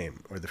free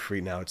game, or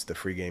now it's the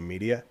free game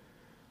media,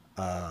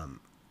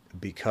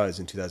 because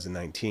in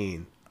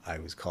 2019, I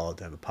was called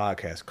to have a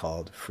podcast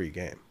called Free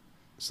Game.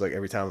 So like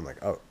every time I'm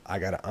like, oh, I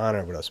got to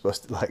honor what I was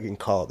supposed to like and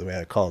call it the way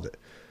I called it,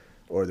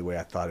 or the way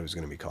I thought it was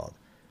going to be called.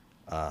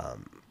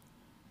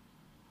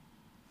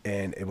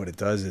 And what it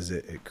does is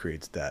it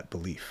creates that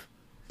belief.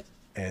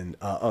 And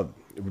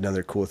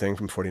another cool thing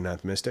from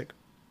 49th Mystic,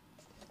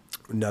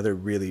 another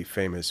really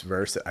famous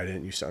verse that I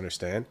didn't used to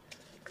understand,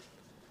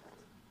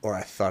 or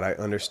I thought I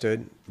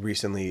understood.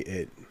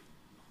 Recently,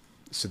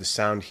 so the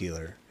sound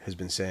healer has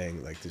been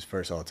saying like this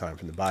verse all the time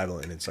from the Bible,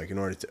 and it's like, in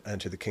order to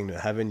enter the kingdom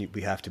of heaven,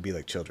 we have to be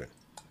like children,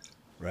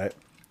 right?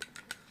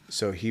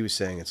 So he was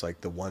saying it's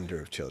like the wonder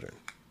of children,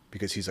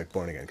 because he's like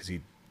born again, because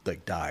he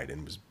like died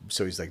and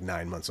so he's like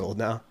 9 months old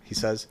now, he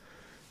says,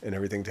 and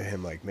everything to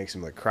him like makes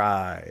him like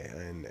cry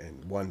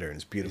and wonder, and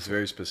it's beautiful. He's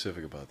very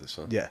specific about this,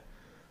 huh? Yeah.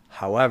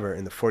 However,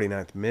 in the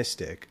 49th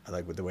Mystic, I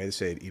like with the way they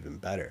say it even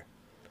better.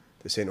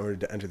 They say in order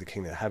to enter the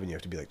kingdom of heaven, you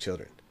have to be like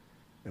children.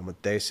 And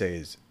what they say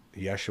is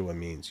Yeshua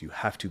means you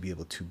have to be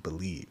able to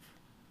believe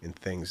in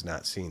things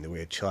not seen, the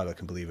way a child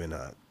can believe in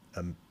a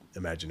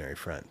imaginary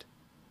friend.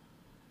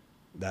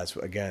 That's,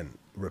 again,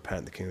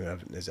 repent, the kingdom of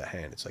heaven is at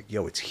hand. It's like,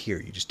 yo, it's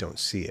here, you just don't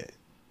see it.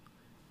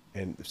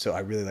 And so I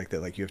really like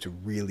that, like, you have to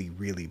really,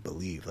 really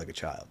believe like a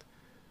child.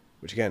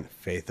 Which, again,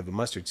 faith of a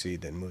mustard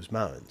seed that moves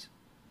mountains.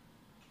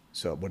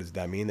 So what does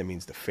that mean? That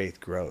means the faith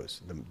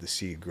grows. The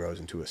seed grows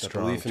into a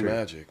strong belief tree. in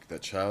magic,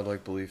 that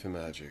childlike belief in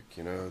magic,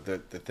 you know,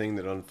 that the thing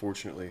that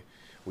unfortunately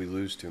we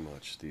lose too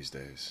much these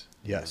days.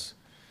 Yes. You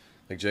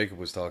know? Like Jacob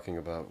was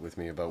talking with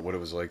me about what it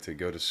was like to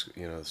go to,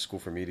 school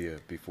for media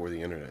before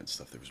the internet and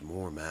stuff. There was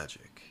more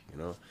magic, you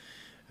know?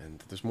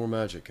 And there's more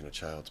magic in a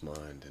child's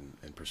mind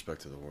and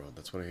perspective of the world.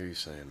 That's what I hear you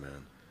saying,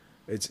 man.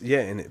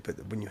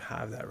 But when you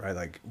have that, right,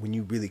 like when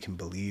you really can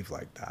believe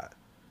like that,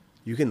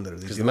 you can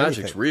literally, because the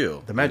magic's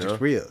real. The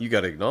magic's real. You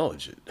got to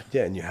acknowledge it.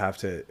 Yeah, and you have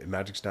to.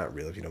 Magic's not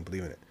real if you don't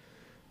believe in it.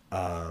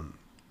 Yeah,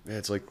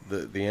 it's like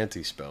the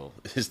anti-spell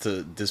is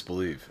to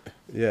disbelieve.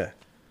 Yeah,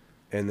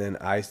 and then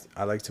I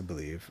like to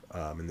believe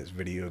in this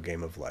video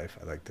game of life.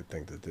 I like to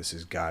think that this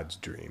is God's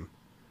dream,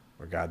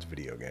 or God's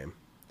video game,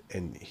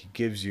 and He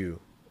gives you,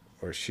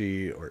 or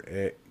she, or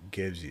it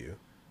gives you,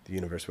 the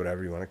universe,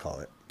 whatever you want to call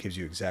it, gives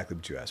you exactly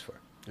what you asked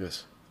for.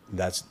 Yes. And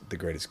that's the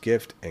greatest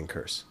gift and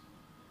curse.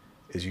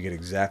 is you get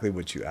exactly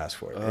what you asked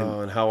for.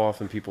 And how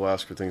often people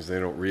ask for things they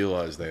don't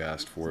realize they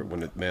asked for it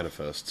when it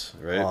manifests,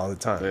 right? All the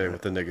time. Yeah, right?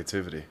 with the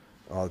negativity.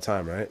 All the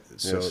time, right?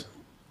 So Yes.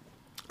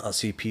 I'll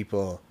see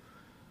people,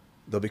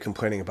 they'll be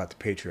complaining about the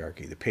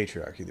patriarchy, the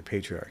patriarchy, the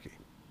patriarchy.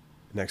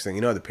 Next thing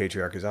you know, the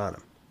patriarch is on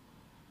them.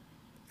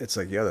 It's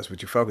like, yo, that's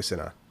what you're focusing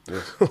on.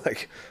 Yes.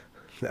 Like,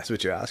 that's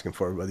what you're asking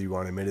for, whether you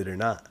want to admit it or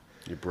not.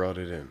 You brought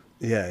it in.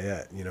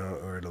 Yeah, you know,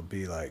 or it'll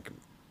be like,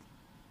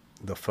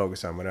 they'll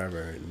focus on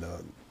whatever, and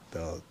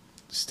they'll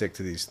stick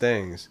to these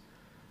things,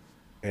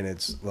 and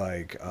it's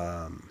like,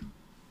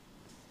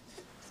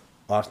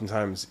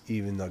 oftentimes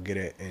even they'll get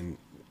it and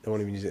they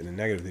won't even use it in a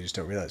negative. They just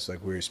don't realize.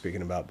 Like we were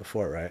speaking about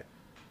before, right?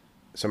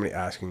 Somebody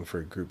asking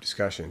for group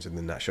discussions and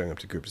then not showing up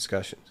to group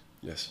discussions.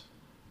 Yes.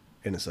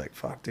 And it's like,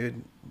 fuck,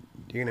 dude,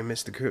 you're gonna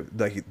miss the group.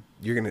 Like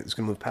it's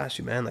gonna move past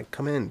you, man. Like,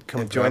 come And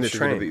join the perhaps you're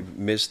train. gonna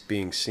be missed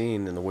being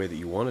seen in the way that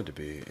you wanted to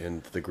be,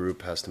 and the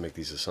group has to make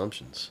these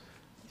assumptions.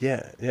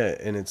 Yeah,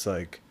 and it's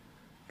like,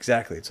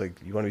 exactly. It's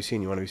like you want to be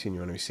seen, you want to be seen, you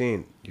want to be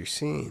seen. You're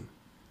seen.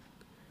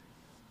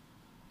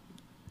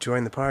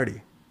 Join the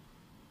party.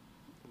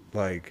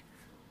 Like,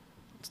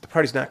 the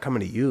party's not coming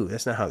to you.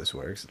 That's not how this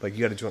works. Like,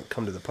 you got to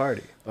come to the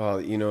party.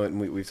 You know, and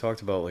we've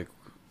talked about like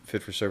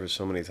fit for service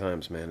so many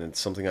times, man. And it's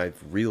something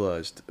I've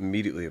realized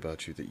immediately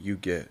about you that you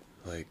get.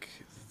 Like,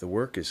 the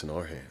work is in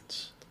our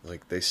hands.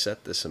 Like, they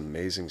set this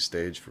amazing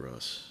stage for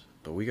us,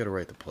 but we got to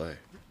write the play.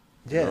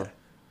 Yeah.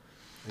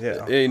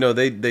 Yeah. You know,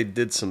 they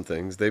did some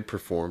things. They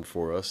performed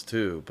for us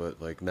too, but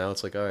like now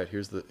it's like, all right,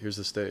 here's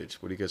the stage.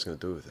 What are you guys gonna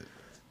do with it?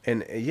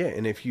 And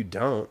and if you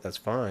don't, that's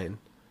fine.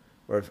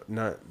 Or if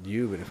not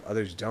you, but if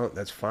others don't,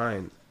 that's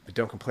fine. But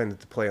don't complain that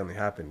the play only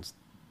happens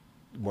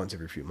once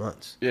every few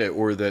months. Yeah,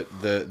 or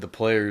that the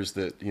players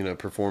that, you know,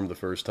 performed the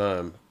first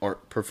time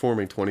aren't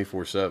performing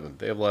 24/7.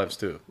 They have lives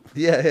too.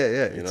 Yeah.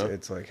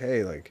 It's like,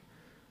 hey, like,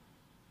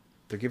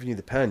 they're giving you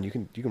the pen. You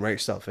can write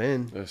yourself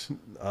in. Yes.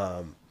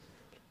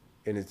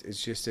 And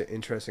it's just an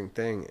interesting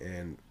thing.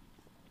 And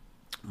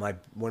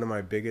one of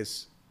my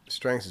biggest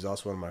strengths is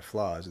also one of my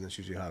flaws, and that's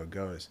usually how it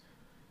goes.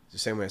 It's the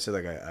same way I said,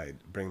 like, I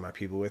bring my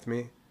people with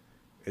me,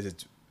 is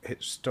it's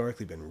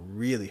historically been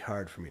really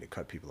hard for me to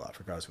cut people off,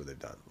 regardless of what they've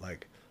done.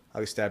 Like,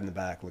 I'll get stabbed in the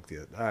back, look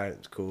all right,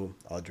 it's cool,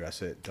 I'll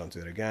address it, don't do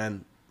it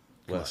again.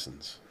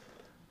 Lessons.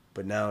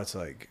 But now it's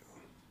like,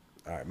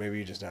 all right, maybe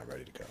you're just not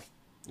ready to go.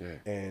 Yeah.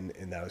 And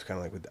that was kind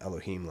of like with the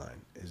Elohim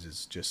line, is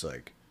it's just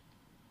like,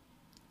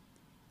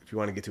 if you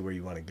want to get to where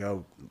you want to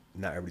go,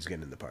 not everybody's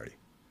getting in the party.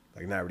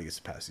 Like, not everybody gets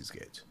to pass these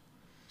gates.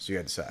 So you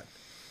got to decide.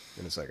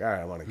 And it's like, all right,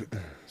 I want to get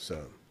there.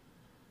 So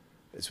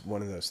it's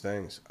one of those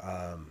things.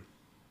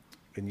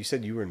 And you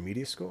said you were in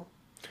media school?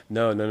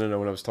 No.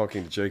 When I was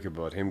talking to Jacob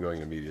about him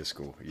going to media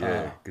school,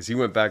 yeah, because he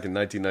went back in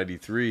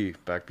 1993,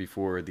 back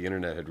before the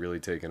internet had really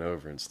taken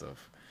over and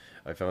stuff.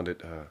 I found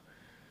it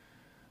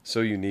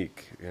so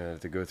unique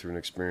to go through an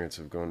experience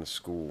of going to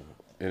school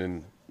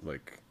and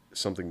like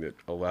something that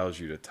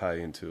allows you to tie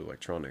into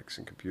electronics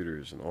and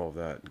computers and all of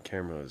that and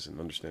cameras and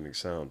understanding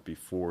sound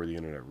before the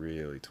internet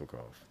really took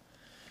off.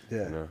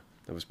 Yeah. You know,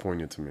 that was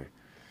poignant to me.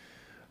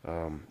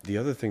 The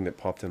other thing that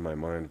popped in my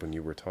mind when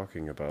you were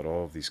talking about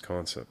all of these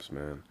concepts,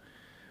 man,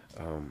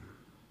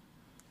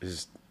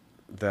 is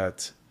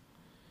that,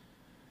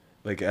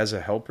 like, as a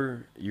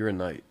helper, you're a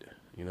knight.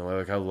 You know,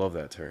 like, I love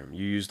that term.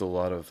 You used a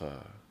lot of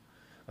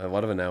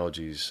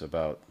analogies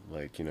about,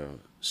 like, you know,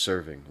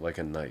 serving like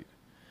a knight.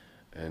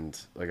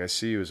 And, like, I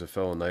see you as a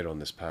fellow knight on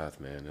this path,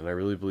 man. And I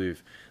really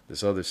believe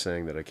this other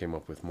saying that I came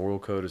up with, moral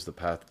code is the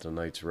path to the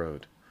knight's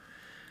road.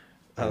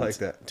 I like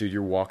that. Dude,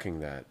 you're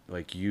walking that.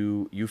 Like,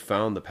 you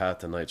found the path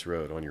to Knight's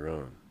Road on your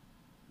own.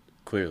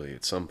 Clearly,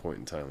 at some point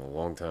in time, a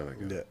long time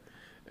ago. Yeah.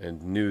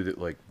 And knew that,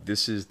 like,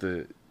 this is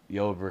the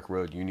yellow brick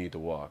road you need to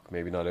walk.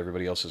 Maybe not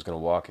everybody else is going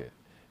to walk it.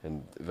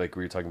 And, like,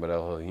 we were talking about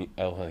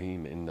El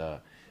Haim in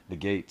the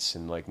gates.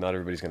 And, like, not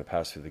everybody's going to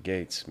pass through the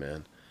gates,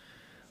 man.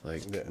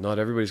 Like, not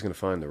everybody's going to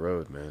find the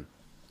road, man.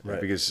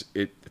 Right. Because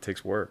it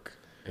takes work.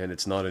 And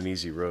it's not an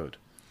easy road.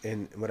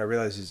 And what I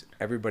realized is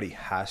everybody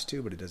has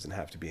to, but it doesn't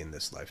have to be in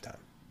this lifetime.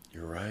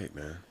 You're right,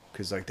 man.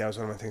 Because, like, that was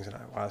one of my things in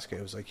ayahuasca.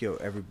 It was like, yo,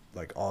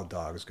 all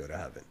dogs go to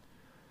heaven.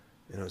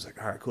 And I was like,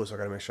 all right, cool. So I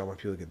got to make sure all my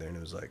people get there. And it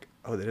was like,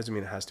 oh, that doesn't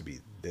mean it has to be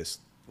this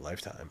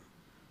lifetime.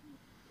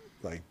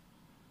 Like,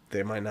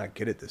 they might not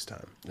get it this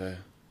time. Yeah.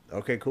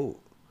 Okay, cool.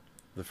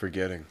 The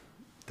forgetting.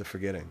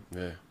 Yeah.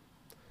 Yeah.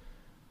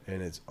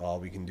 And it's all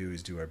we can do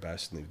is do our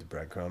best and leave the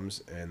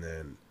breadcrumbs and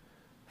then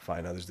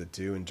find others that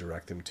do and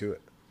direct them to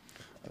it.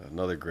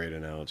 Another great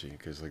analogy,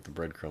 because like the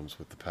breadcrumbs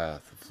with the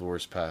path, the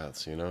forest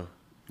paths, you know,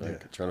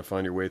 like trying to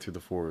find your way through the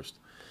forest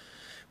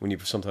when you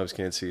sometimes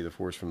can't see the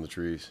forest from the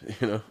trees,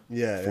 you know,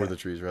 the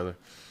trees rather.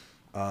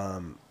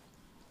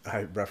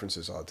 I reference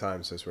this all the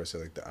time. So that's where I say,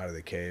 like, the out of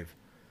the cave.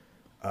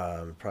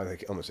 Probably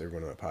like almost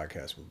everyone on my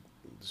podcast will.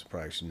 This is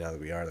probably actually now that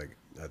we are like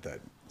at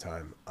that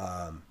time.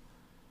 Are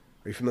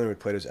you familiar with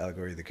Plato's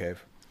allegory of the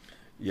cave?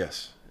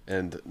 Yes.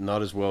 And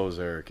not as well as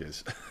Eric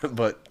is,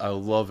 but I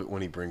love it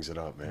when he brings it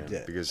up, man.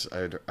 Yeah. Because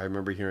I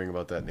remember hearing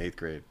about that in 8th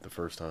grade the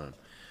first time,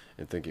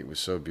 and think it was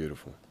so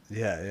beautiful.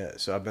 Yeah.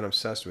 So I've been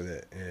obsessed with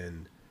it,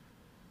 and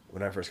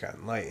when I first got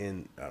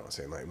enlightened, I don't want to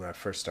say enlightened, when I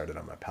first started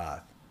on my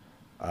path,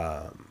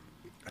 I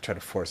try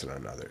to force it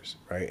on others,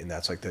 right? And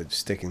that's like the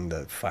sticking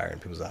the fire in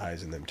people's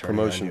eyes and them turning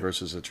Promotion on you.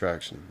 versus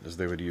attraction, as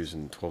they would use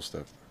in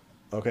 12-step.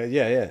 Okay,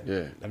 yeah.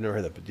 Yeah. I've never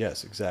heard that, but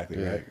yes, exactly,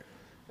 Yeah. right?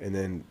 And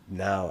then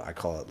now I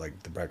call it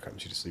like the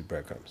breadcrumbs. You just leave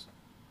breadcrumbs.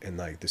 And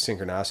like the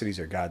synchronicities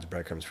are God's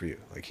breadcrumbs for you.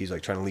 Like he's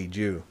like trying to lead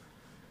you.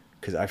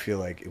 Because I feel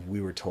like if we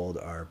were told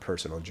our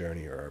personal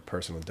journey or our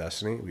personal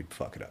destiny, we'd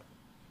fuck it up.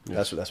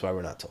 Yes. That's why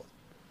we're not told.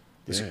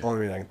 That's the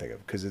only reason I can think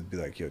of. Because it'd be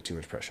like, too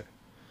much pressure.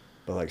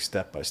 But like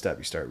step by step,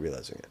 you start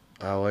realizing it.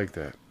 I like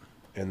that.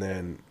 And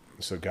then,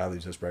 so God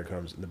leaves us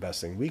breadcrumbs. And the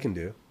best thing we can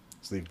do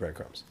is leave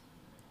breadcrumbs.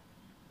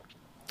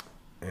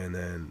 And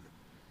then,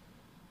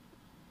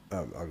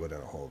 I'll go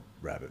down a whole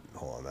rabbit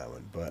hole on that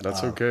one. But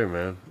That's okay,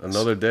 man.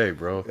 Another day,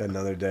 bro.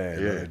 Another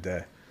day.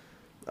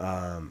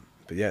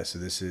 But yeah, so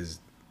this is,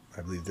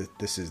 I believe that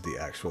this is the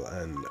actual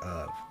end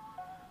of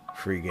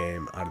Free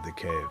Game Out of the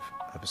Cave,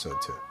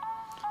 episode 2.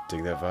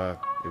 Dig that vibe.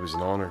 It was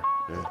an honor.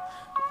 Yeah.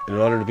 An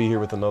honor to be here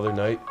with another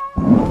night.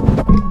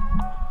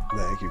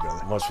 Thank you,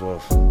 brother. Much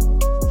love.